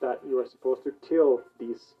encouraged that you are supposed to kill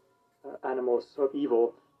these animals of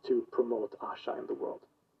evil to promote Asha in the world.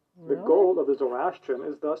 Really? The goal of the Zoroastrian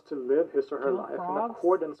is thus to live his or her Kill life frogs? in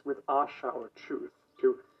accordance with Asha or truth,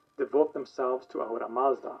 to devote themselves to Ahura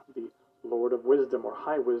Mazda, the Lord of Wisdom or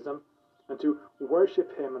High Wisdom, and to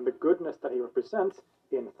worship him and the goodness that he represents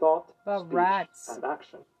in thought, speech, rats? and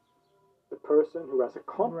action. The person who has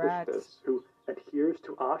accomplished Rats. this, who adheres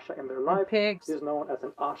to Asha in their life, pigs. is known as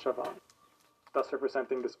an Ashavan, thus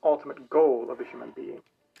representing this ultimate goal of the human being.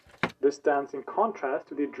 This stands in contrast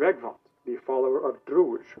to the Dregvant, the follower of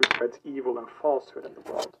Druj, who spreads evil and falsehood in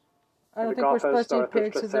the world. I don't And think we're supposed to eat Zarathustra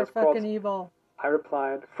pigs because they're says, quote, fucking evil. I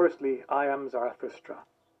replied, firstly, I am Zarathustra,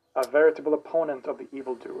 a veritable opponent of the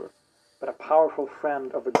evildoer, but a powerful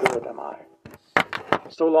friend of the good am I.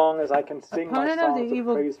 So long as I can sing my Opponent of the songs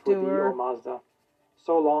of praise for thee, evildoer. O Mazda,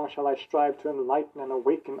 so long shall I strive to enlighten and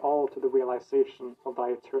awaken all to the realization of thy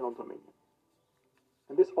eternal dominion.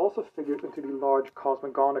 And this also figures into the large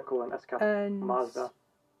cosmogonical and eschatological Mazda.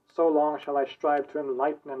 So long shall I strive to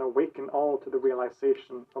enlighten and awaken all to the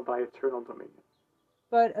realization of thy eternal dominion.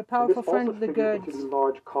 But a powerful friend and of this the also figures good. into the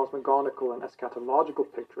large cosmogonical and eschatological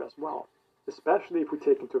picture as well, especially if we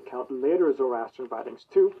take into account later Zoroastrian writings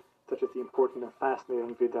too, such as the important and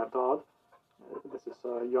fascinating Vidya Dad. This is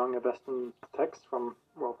a young Avestan text from,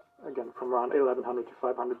 well, again, from around 1100 to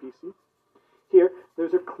 500 BC. Here,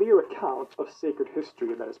 there's a clear account of sacred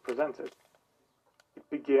history that is presented. It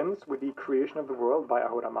begins with the creation of the world by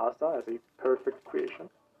Ahura Mazda as a perfect creation.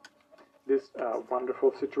 This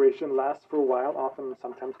wonderful situation lasts for a while, often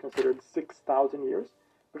sometimes considered 6,000 years,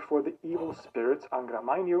 before the evil spirit, Angra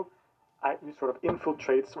Mainyu, sort of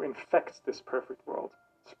infiltrates or infects this perfect world,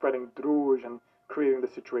 spreading Druj and creating the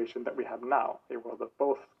situation that we have now, a world of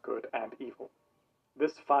both good and evil.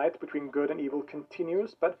 This fight between good and evil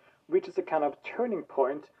continues, but reaches a kind of turning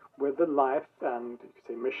point with the life and, you could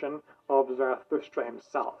say, mission of Zarathustra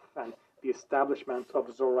himself and the establishment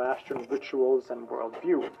of Zoroastrian rituals and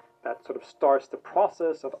worldview that sort of starts the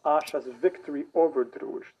process of Asha's victory over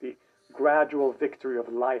Druj, the gradual victory of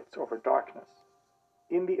light over darkness.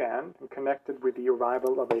 In the end, and connected with the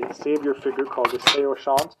arrival of a savior figure called the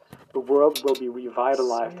Seoshant, the world will be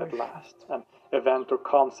revitalized at last, an event or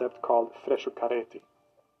concept called Freshukareti.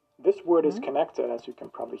 This word is connected, as you can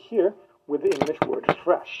probably hear, with the English word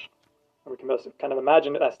fresh. And we can just kind of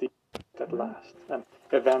imagine it as the at last, an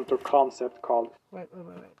event or concept called... Wait.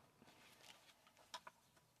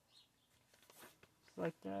 It's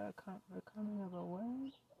like the coming of a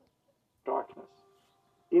what? darkness.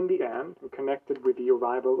 In the end, and connected with the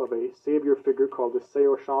arrival of a savior figure called the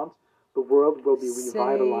Seoshant, the world will be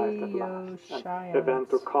revitalized at last, an event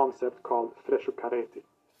or concept called Freshukareti.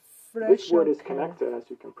 This word is connected, as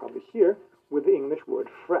you can probably hear, with the English word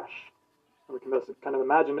fresh. And we can just kind of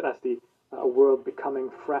imagine it as the world becoming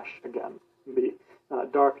fresh again. The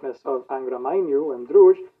darkness of Angra Mainyu and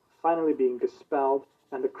Druj finally being dispelled,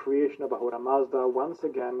 and the creation of Ahura Mazda once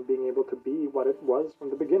again being able to be what it was from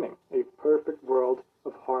the beginning, a perfect world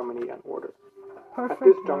of harmony and order. At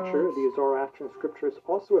this juncture, the Zoroastrian scriptures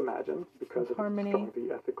also imagine, because of its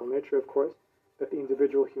strongly ethical nature, of course, that the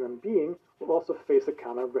individual human being will also face a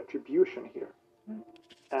kind of retribution here.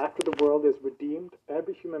 After the world is redeemed,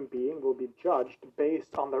 every human being will be judged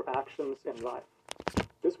based on their actions in life.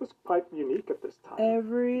 This was quite unique at this time.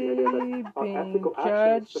 Every the idea that our ethical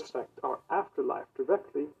actions affect our afterlife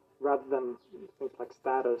directly, rather than things like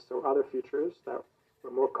status or other features that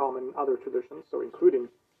were more common in other traditions, so including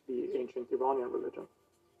the ancient Iranian religion.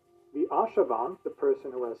 The Ashavan, the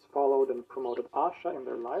person who has followed and promoted Asha in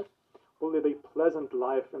their life, will live a pleasant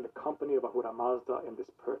life in the company of Ahura Mazda in this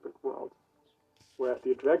perfect world. Whereas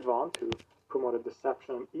the Dregvant, who promoted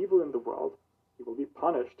deception and evil in the world, he will be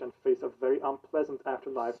punished and face a very unpleasant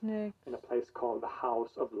afterlife in a place called the House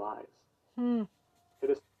of Lies. It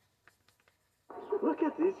is... Look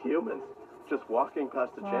at these humans, just walking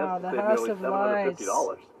past a Wow, chance the to save House nearly of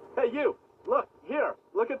 $750. Hey, you! Look, here!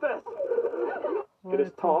 Look at this! What It a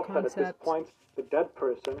is cool taught that at this concept. point, the dead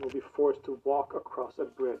person will be forced to walk across a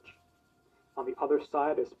bridge. On the other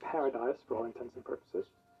side is paradise, for all intents and purposes.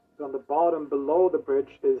 But on the bottom, below the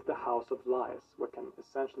bridge, is the House of Lies, what can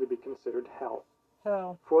essentially be considered hell.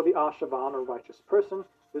 Hell. For the Ashavan, or righteous person,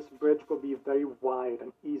 this bridge will be very wide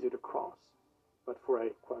and easy to cross. But for a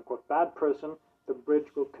quote-unquote bad person, the bridge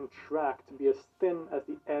will contract to be as thin as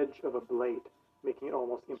the edge of a blade, making it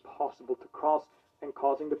almost impossible to cross and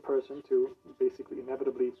causing the person to basically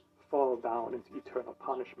inevitably fall down into eternal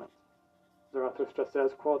punishment. Zarathustra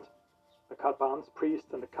says, quote, the Kalpans,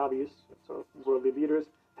 priests, and the Kavis, sort of worldly leaders,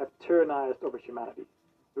 have tyrannized over humanity.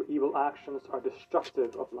 Their evil actions are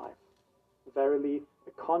destructive of life. Verily,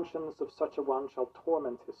 the conscience of such a one shall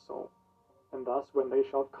torment his soul. And thus, when they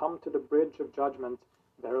shall come to the bridge of judgment,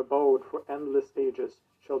 their abode for endless ages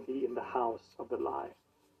shall be in the house of the lie.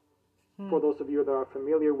 For those of you that are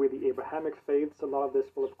familiar with the Abrahamic faiths, a lot of this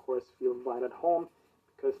will, of course, feel right at home,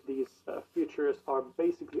 because these features are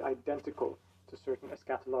basically identical to certain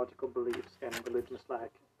eschatological beliefs in religions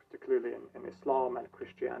like, particularly in Islam and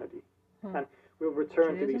Christianity. And we'll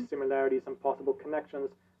return to these similarities and possible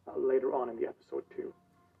connections later on in the episode too.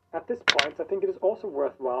 At this point, I think it is also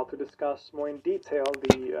worthwhile to discuss more in detail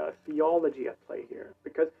the theology at play here,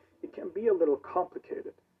 because it can be a little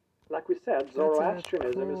complicated. Like we said,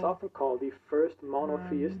 Zoroastrianism is often called the first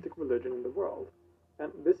monotheistic religion in the world.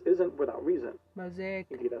 And this isn't without reason. Mosaic.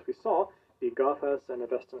 Indeed, as we saw, the Gathas and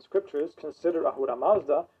Avestan scriptures consider Ahura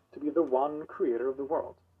Mazda to be the one creator of the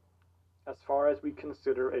world. As far as we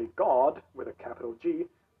consider a god, with a capital G,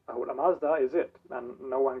 Ahura Mazda is it, and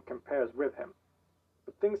no one compares with him.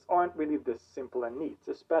 But things aren't really this simple and neat,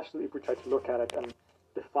 especially if we try to look at it and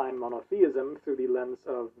define monotheism through the lens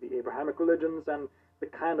of the Abrahamic religions and the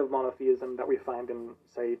kind of monotheism that we find in,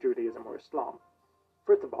 say, Judaism or Islam.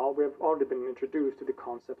 First of all, we have already been introduced to the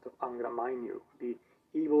concept of Angra Mainyu, the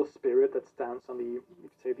evil spirit that stands on the, you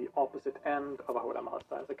could say, the opposite end of Ahura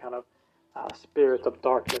Mazda, as a kind of spirit of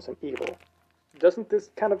darkness and evil. Doesn't this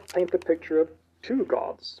kind of paint the picture of two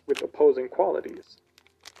gods with opposing qualities?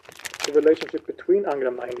 The relationship between Angra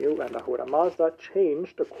Mainyu and Ahura Mazda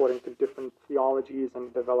changed according to different theologies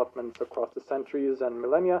and developments across the centuries and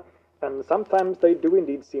millennia, and sometimes they do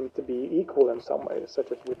indeed seem to be equal in some ways,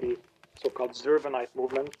 such as with the so-called Zurvanite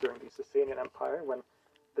movement during the Sasanian Empire, when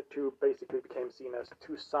the two basically became seen as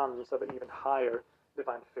two sons of an even higher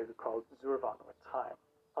divine figure called Zurvan, or Time.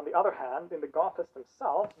 On the other hand, in the Gathas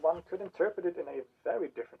themselves, one could interpret it in a very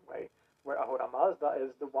different way, where Ahura Mazda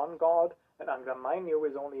is the one god, and Angra Mainyu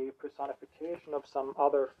is only a personification of some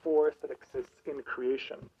other force that exists in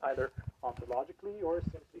creation, either ontologically or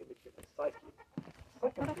simply in the human psyche.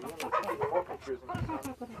 Secondly, and this is more confusing,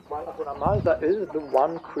 while Ahura Mazda is the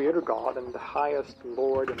one creator god and the highest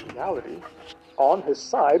lord in reality, on his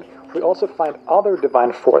side, we also find other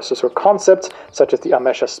divine forces or concepts, such as the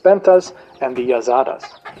Amesha Spentas and the Yazadas.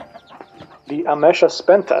 The Amesha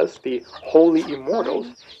Spentas, the holy immortals,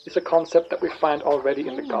 is a concept that we find already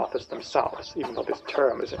in the Gathas themselves, even though this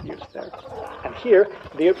term isn't used there. And here,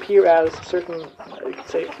 they appear as certain, you could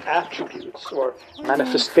say, attributes or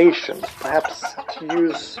manifestations. Perhaps, to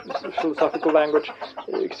use philosophical language,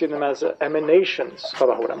 you could see them as emanations of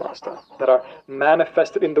Ahura Mazda, that are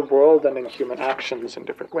manifested in the world and in human actions in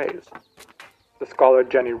different ways. The scholar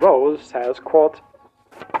Jenny Rose says, quote,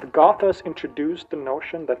 the Gathas introduced the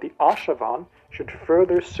notion that the Ashavan should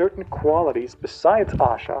further certain qualities besides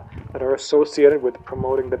Asha that are associated with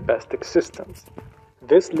promoting the best existence.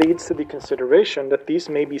 This leads to the consideration that these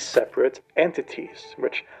may be separate entities,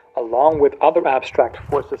 which, along with other abstract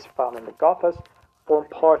forces found in the Gathas, form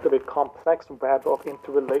part of a complex web of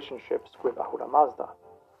interrelationships with Ahura Mazda.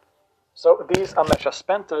 So these Amesha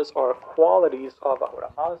Spentas are qualities of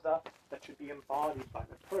Ahura Mazda that should be embodied by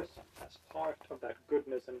the person as part of that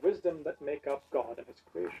goodness and wisdom that make up God and his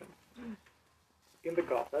creation. In the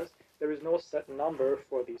Gathas, there is no set number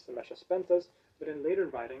for these Amesha Spentas, but in later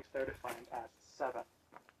writings they're defined as 7.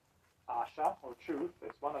 Asha, or truth,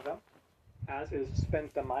 is one of them, as is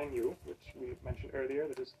Spenta Mainyu, which we mentioned earlier,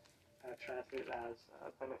 that is translated as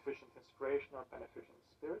beneficent inspiration or beneficent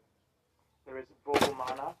spirit. There is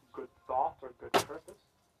Vogomana, good thought or good purpose.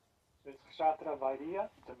 There's Kshatra Vairya,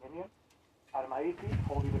 dominion. Armaiti,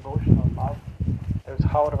 holy devotion or love. There's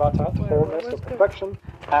Haurvatat, wholeness or perfection.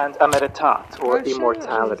 And Ameritat, or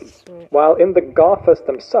immortality. While in the Gathas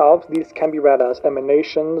themselves, these can be read as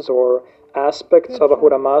emanations or aspects of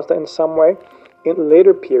Ahura Mazda in some way, in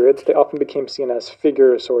later periods they often became seen as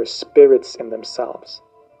figures or spirits in themselves.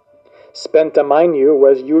 Spenta Mainyu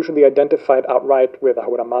was usually identified outright with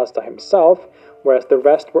Ahura Mazda himself, whereas the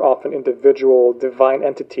rest were often individual divine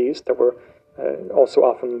entities that were also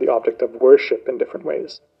often the object of worship in different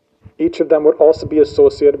ways. Each of them would also be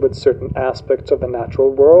associated with certain aspects of the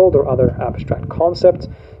natural world or other abstract concepts,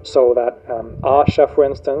 so that Asha, for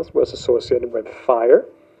instance, was associated with fire,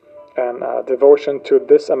 and devotion to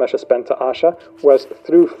this Ameshaspenta Asha was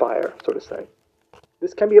through fire, so to say.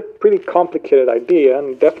 This can be a pretty complicated idea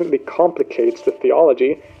and definitely complicates the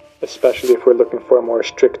theology, especially if we're looking for a more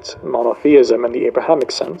strict monotheism in the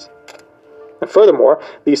Abrahamic sense. And furthermore,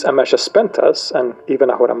 these Ameshaspentas, and even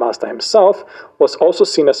Ahura Mazda himself, was also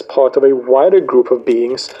seen as part of a wider group of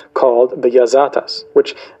beings called the Yazatas,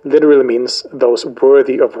 which literally means those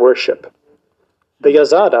worthy of worship. The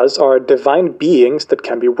Yazatas are divine beings that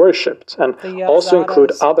can be worshipped, and also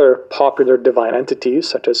include other popular divine entities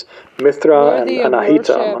such as Mithra and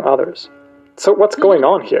Anahita, among others. So what's going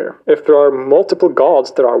on here? If there are multiple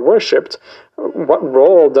gods that are worshipped, what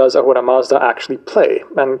role does Ahura Mazda actually play?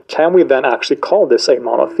 And can we then actually call this a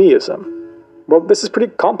monotheism? Well, this is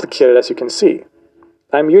pretty complicated, as you can see.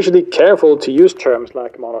 I'm usually careful to use terms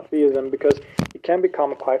like monotheism because it can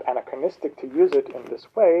become quite anachronistic to use it in this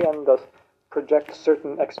way, and thus project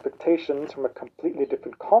certain expectations from a completely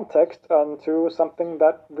different context onto something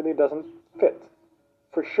that really doesn't fit.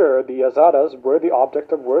 For sure, the Yazatas were the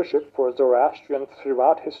object of worship for Zoroastrians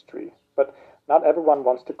throughout history, but not everyone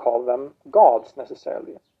wants to call them gods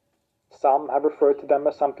necessarily. Some have referred to them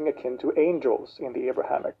as something akin to angels in the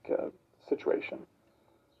Abrahamic situation.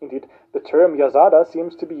 Indeed, the term Yazada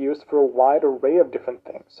seems to be used for a wide array of different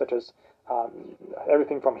things, such as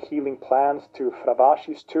everything from healing plants to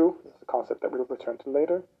Fravashis too, a concept that we'll return to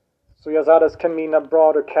later. So Yazadas can mean a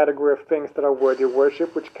broader category of things that are worthy of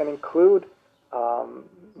worship, which can include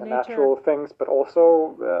the natural things, but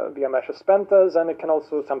also the Ameshaspentas, and it can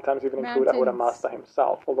also sometimes even include Ahura Mazda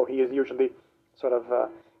himself, although he is usually sort of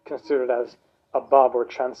considered as above or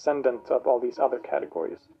transcendent of all these other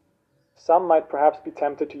categories. Some might perhaps be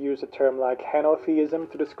tempted to use a term like henotheism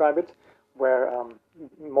to describe it, where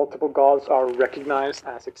multiple gods are recognized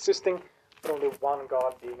as existing, but only one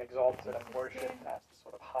god being exalted and worshipped as the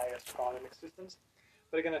sort of highest god in existence.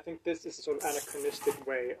 But again, I think this is a sort of anachronistic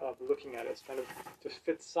way of looking at it. It's kind of to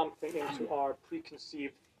fit something into our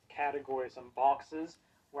preconceived categories and boxes,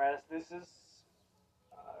 whereas this is,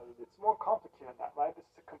 it's more complicated than that, right? This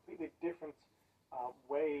is a completely different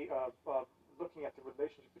way of looking at the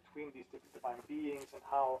relationship between these different divine beings and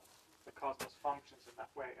how the cosmos functions in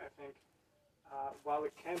that way. I think while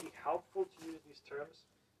it can be helpful to use these terms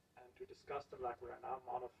and to discuss them like we are now,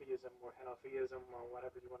 monotheism or henotheism or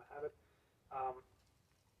whatever you want to have it,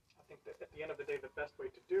 I think that at the end of the day, the best way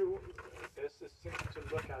to do this is simply to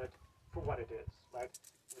look at it for what it is, right?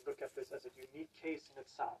 We look at this as a unique case in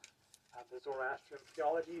itself. The Zoroastrian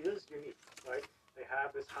theology is unique, right? They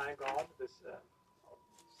have this high god, this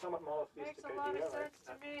somewhat monotheistic idea, right?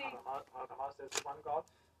 Ahura Mazda is one god,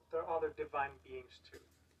 but there are other divine beings too.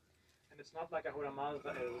 And it's not like Ahura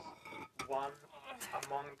Mazda is one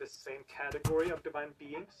among the same category of divine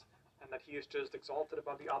beings, and that he is just exalted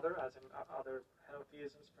above the other, as in other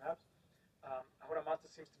henotheisms, perhaps. Ahura Mazda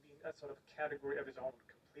seems to be in a sort of category of his own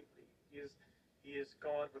completely. He is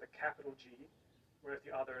God with a capital G, whereas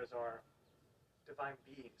the others are divine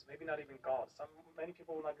beings, maybe not even gods. Many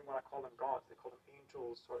people will not even want to call them gods. They call them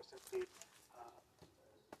angels or simply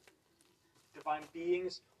divine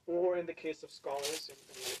beings, or in the case of scholars in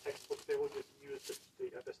the textbooks, they will just use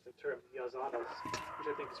the term Yazadas, which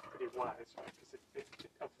I think is pretty wise, right? Because it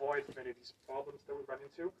avoids many of these problems that we run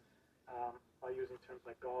into by using terms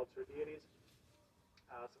like gods or deities.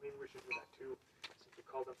 So maybe we should do that too, since we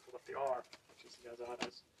call them for what they are, which is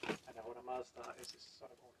Yazadas, and Ahura Mazda is this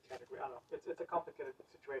sort of own category. I don't know. It's a complicated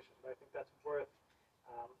situation, but I think that's worth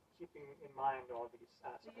keeping in mind all these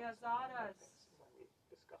aspects when we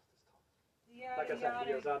discuss this topic. Like I said,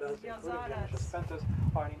 the Yazadas, including the Ameshaspentas,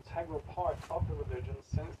 are an integral part of the religion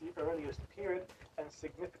since the earliest period, and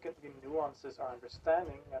significantly nuances our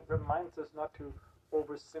understanding and reminds us not to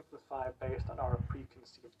oversimplify based on our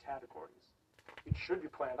preconceived categories. It should be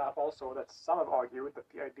pointed out also that some have argued that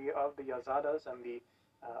the idea of the Yazadas and the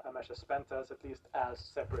Ameshaspentas, at least as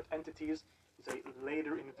separate entities, is a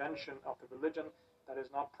later invention of the religion that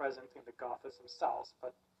is not present in the Gothas themselves,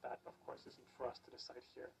 but that, of course, isn't for us to decide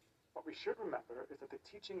here. What we should remember is that the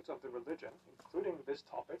teachings of the religion, including this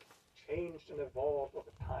topic, changed and evolved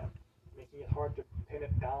over time, making it hard to pin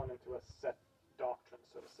it down into a set doctrine,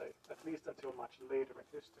 so to say, at least until much later in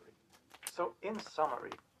history. So, in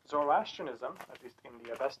summary, Zoroastrianism, at least in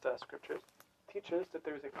the Avesta scriptures, teaches that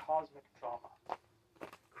there is a cosmic drama.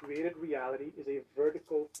 created reality is a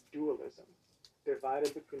vertical dualism,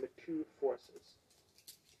 divided between the two forces.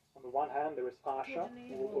 On the one hand, there is Asha,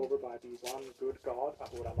 ruled over by the one good god,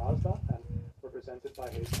 Ahura Mazda, and represented by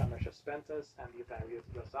his Tamashaspentas and the various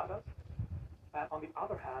Yasadas. And on the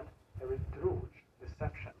other hand, there is Druj,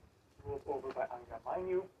 deception, ruled over by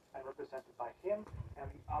Angramainyu and represented by him and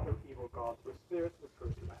the other evil gods or spirits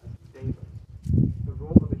referred to as devas. The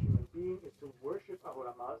role of the human being is to worship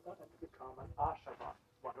Ahura Mazda and to become an Ashavan,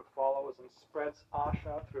 one who follows and spreads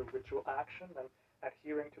Asha through ritual action and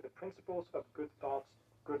adhering to the principles of good thoughts,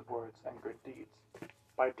 good words, and good deeds.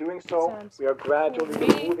 By doing so, we are gradually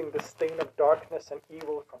removing the stain of darkness and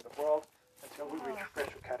evil from the world until we reach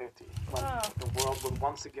Freshukareti, when the world will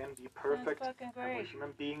once again be perfect, and where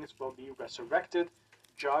human beings will be resurrected,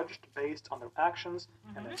 judged based on their actions,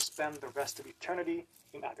 and then spend the rest of eternity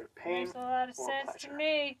in either pain or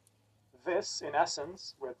pleasure. This, in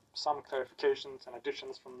essence, with some clarifications and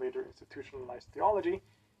additions from later institutionalized theology,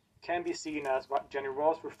 can be seen as what Jenny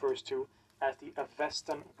Ross refers to as the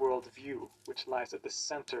Avestan worldview, which lies at the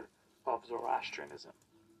center of Zoroastrianism.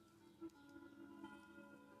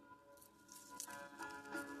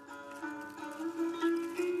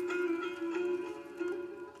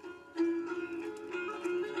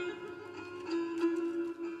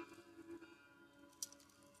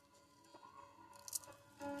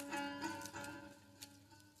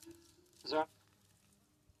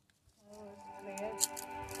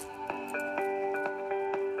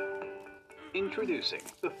 Introducing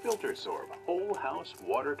the FilterSorb Whole House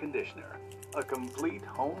Water Conditioner, a complete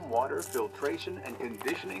home water filtration and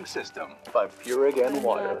conditioning system by Pure Again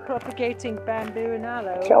Water. Propagating bamboo and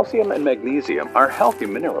aloe. Calcium and magnesium are healthy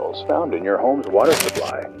minerals found in your home's water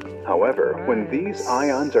supply. However, when these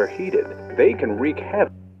ions are heated, they can wreak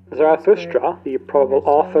havoc. Zarathustra, the probable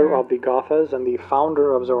author of the Gathas and the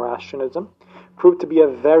founder of Zoroastrianism, proved to be a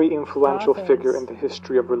very influential figure in the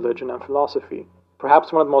history of religion and philosophy,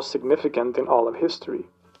 perhaps one of the most significant in all of history.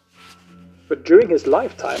 But during his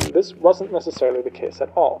lifetime, this wasn't necessarily the case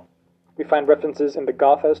at all. We find references in the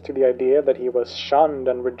Gathas to the idea that he was shunned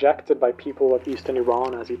and rejected by people of eastern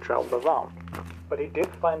Iran as he traveled around. But he did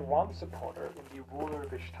find one supporter in the ruler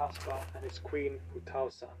Vishtaspa and his queen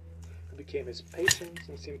Utausa, who became his patrons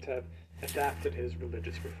and seemed to have adapted his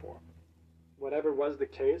religious reform. Whatever was the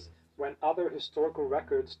case, when other historical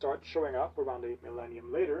records start showing up around a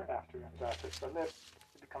millennium later, after Zarathustra lived,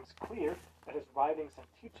 it becomes clear that his writings and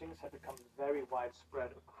teachings have become very widespread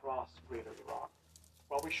across greater Iran.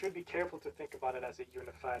 While we should be careful to think about it as a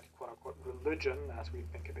unified quote-unquote religion as we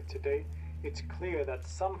think of it today, it's clear that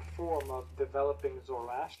some form of developing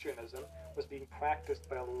Zoroastrianism was being practiced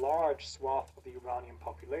by a large swath of the Iranian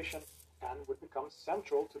population and would become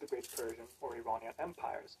central to the great Persian or Iranian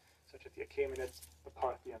empires, such as the Achaemenids, the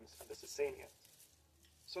Parthians, and the Sasanians.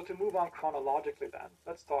 So to move on chronologically then,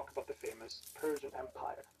 let's talk about the famous Persian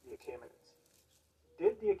Empire, the Achaemenids.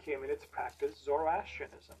 Did the Achaemenids practice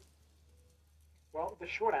Zoroastrianism? Well, the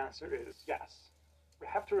short answer is yes. We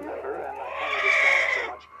have to remember, and I hammer this down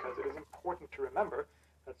so much because it is important to remember,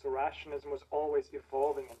 that Zoroastrianism was always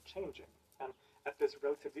evolving and changing, and at this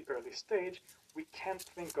relatively early stage, we can't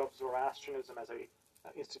think of Zoroastrianism as a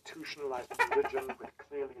institutionalized religion with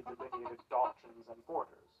clearly delineated doctrines and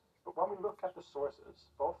borders. But when we look at the sources,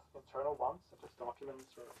 both internal ones, such as documents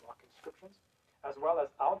or rock inscriptions, as well as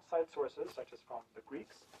outside sources, such as from the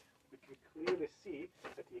Greeks, we can clearly see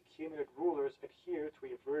that the Achaemenid rulers adhere to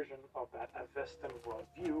a version of that Avestan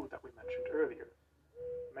worldview that we mentioned earlier.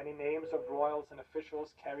 Many names of royals and officials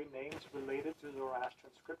carry names related to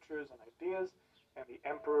Zoroastrian scriptures and ideas, and the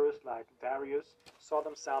emperors like Darius saw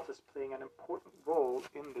themselves as playing an important role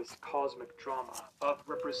in this cosmic drama of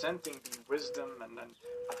representing the wisdom and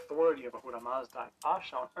authority of Ahura Mazda and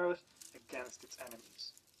Asha on earth against its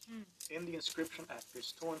enemies. In the inscription at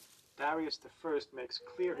Bistun, Darius I makes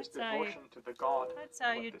clear his devotion to the god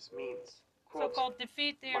and what this means. Quote, So-called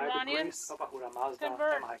defeat the "By the Iranians, grace of Ahura Mazda am I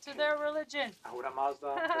convert to king. their religion. Ahura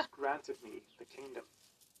Mazda has granted me the kingdom."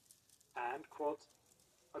 And, quote,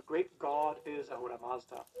 "A great god is Ahura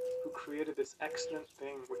Mazda, who created this excellent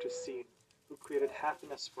thing which is seen, who created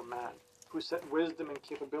happiness for man, who set wisdom and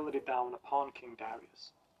capability down upon King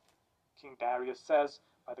Darius." King Darius says,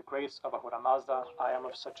 "By the grace of Ahura Mazda, I am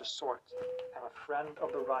of such a sort. I am a friend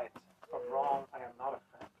of the right. Of wrong, I am not a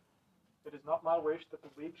friend. It is not my wish that the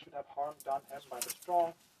weak should have harm done him by the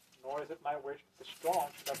strong, nor is it my wish that the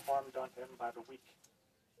strong should have harm done him by the weak.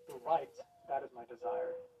 The right, that is my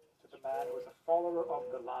desire. To the man who is a follower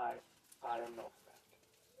of the lie, I am no friend."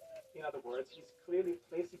 In other words, he's clearly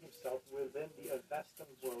placing himself within the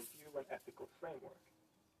Avestan worldview and ethical framework.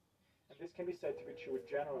 And this can be said to be true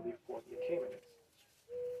generally for the Achaemenids.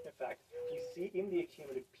 In fact, we see in the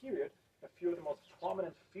Achaemenid period a few of the most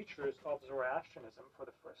prominent features of Zoroastrianism for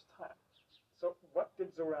the first time. So what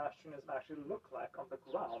did Zoroastrianism actually look like on the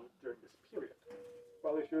ground during this period?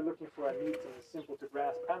 Well, if you're looking for a neat and simple to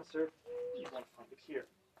grasp answer, you won't find it here.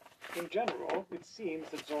 In general, it seems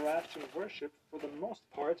that Zoroastrian worship, for the most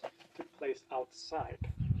part, took place outside,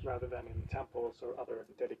 rather than in temples or other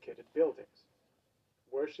dedicated buildings.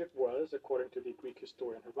 Worship was, according to the Greek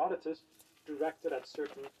historian Herodotus, directed at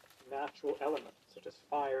certain natural elements, such as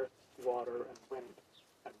fire, water, and wind,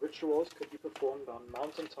 and rituals could be performed on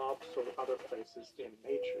mountaintops or other places in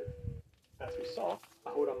nature. As we saw,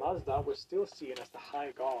 Ahura Mazda was still seen as the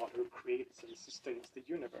high god who creates and sustains the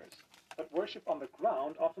universe. But worship on the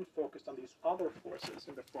ground often focused on these other forces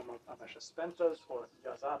in the form of Ameshaspentas or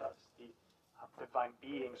Yazadas, the divine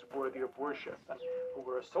beings worthy of worship and who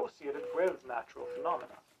were associated with natural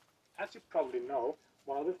phenomena. As you probably know,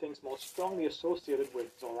 one of the things most strongly associated with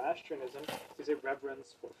Zoroastrianism is a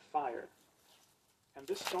reverence for fire. And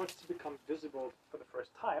this starts to become visible for the first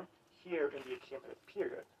time here in the Achaemenid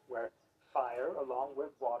period, where fire, along with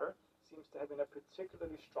water, seems to have been a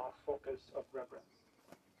particularly strong focus of reverence.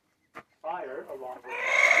 Fire, along with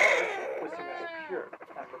water, was seen as pure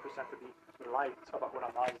and represented the light of Ahura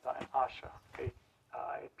Mazda and Asha,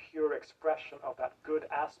 a pure expression of that good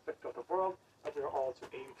aspect of the world that we are all to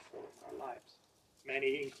aim for in our lives.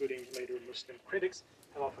 Many, including later Muslim critics,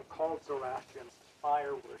 have often called Zoroastrians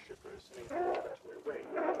fire worshippers in a derogatory way.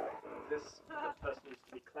 This thus needs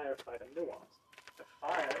to be clarified and nuanced. The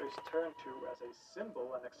fire is turned to as a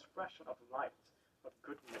symbol and expression of light, of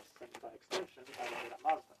goodness, and by extension, Ahura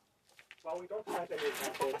Mazda. While we don't find any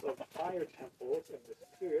examples of fire temples in this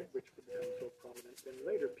period, which would become so prominent in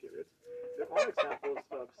later periods, there are examples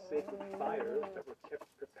of sacred fires that were kept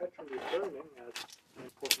perpetually burning as an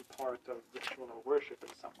important part of ritual or worship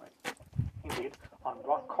in some way. Indeed, on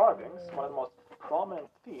rock carvings, one of the most prominent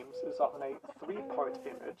themes is often a three-part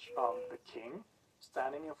image of the king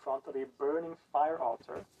standing in front of a burning fire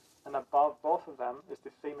altar, and above both of them is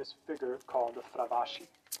the famous figure called the Fravashi,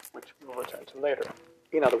 which we'll return to later.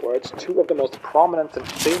 In other words, two of the most prominent and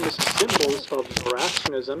famous symbols of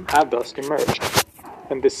Zoroastrianism have thus emerged.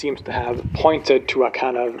 And this seems to have pointed to a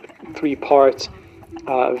kind of three-part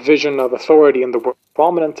vision of authority in the world.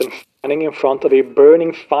 Prominent and standing in front of a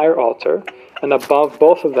burning fire altar, and above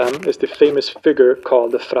both of them is the famous figure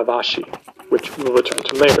called the Fravashi, which we'll return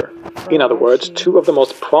to later. In other words, two of the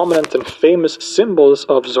most prominent and famous symbols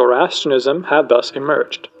of Zoroastrianism have thus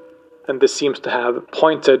emerged. And this seems to have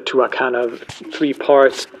pointed to a kind of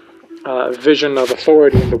three-part vision of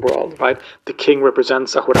authority in the world, right? The king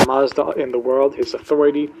represents Ahura Mazda in the world, his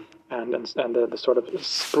authority, and the sort of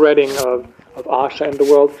spreading of Asha in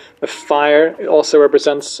the world. The fire also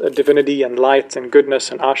represents divinity and light and goodness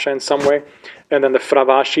and Asha in some way. And then the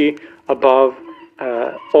Fravashi above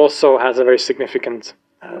also has a very significant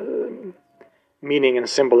meaning and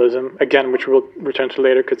symbolism, again, which we'll return to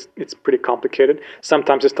later because it's pretty complicated.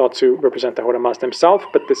 Sometimes it's thought to represent Ahura Mazda himself,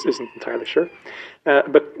 but this isn't entirely sure.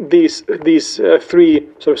 But these three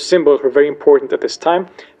sort of symbols were very important at this time,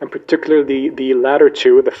 and particularly the latter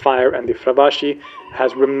two, the fire and the Fravashi,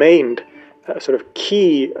 has remained sort of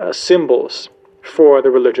key symbols for the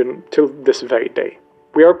religion till this very day.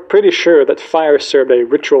 We are pretty sure that fire served a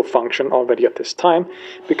ritual function already at this time,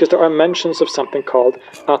 because there are mentions of something called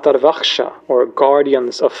Atarvaksha, or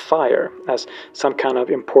guardians of fire, as some kind of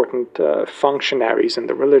important functionaries in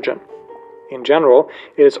the religion. In general,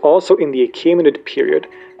 it is also in the Achaemenid period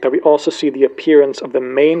that we also see the appearance of the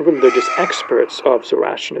main religious experts of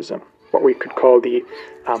Zoroastrianism, what we could call the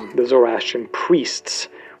Zoroastrian priests,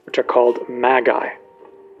 which are called magi.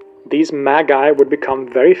 These magi would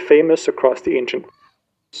become very famous across the ancient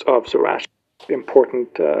of Zoroastrianism,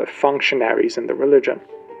 important functionaries in the religion.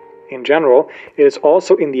 In general, it is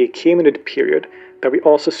also in the Achaemenid period that we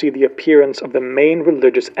also see the appearance of the main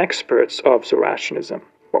religious experts of Zoroastrianism,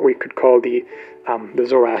 what we could call the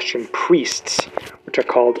Zoroastrian priests, which are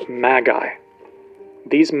called magi.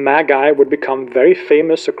 These magi would become very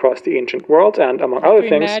famous across the ancient world, and among other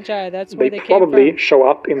things, magi, that's where they probably show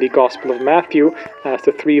up in the Gospel of Matthew as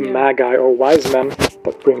the three magi or wise men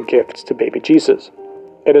that bring gifts to baby Jesus.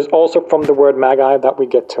 It is also from the word magi that we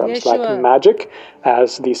get terms like magic,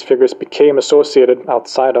 as these figures became associated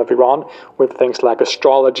outside of Iran with things like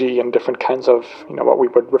astrology and different kinds of, what we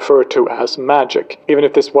would refer to as magic, even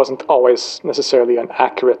if this wasn't always necessarily an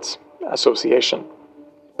accurate association.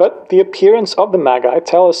 But the appearance of the magi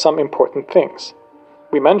tell us some important things.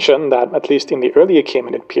 We mentioned that, at least in the early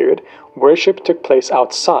Achaemenid period, worship took place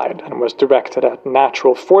outside and was directed at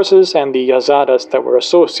natural forces and the yazadas that were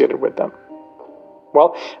associated with them.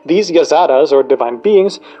 Well, these yazaras, or divine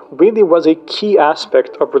beings, really was a key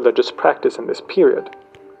aspect of religious practice in this period.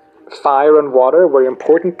 Fire and water were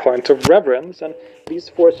important points of reverence, and these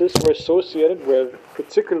forces were associated with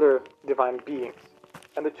particular divine beings.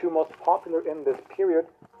 And the two most popular in this period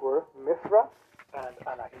were Mithra and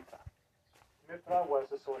Anahita. Mithra was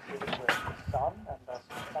associated with the sun, and thus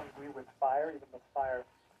to some degree with fire, even though fire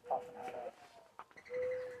often had a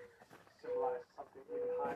symbolized something even higher.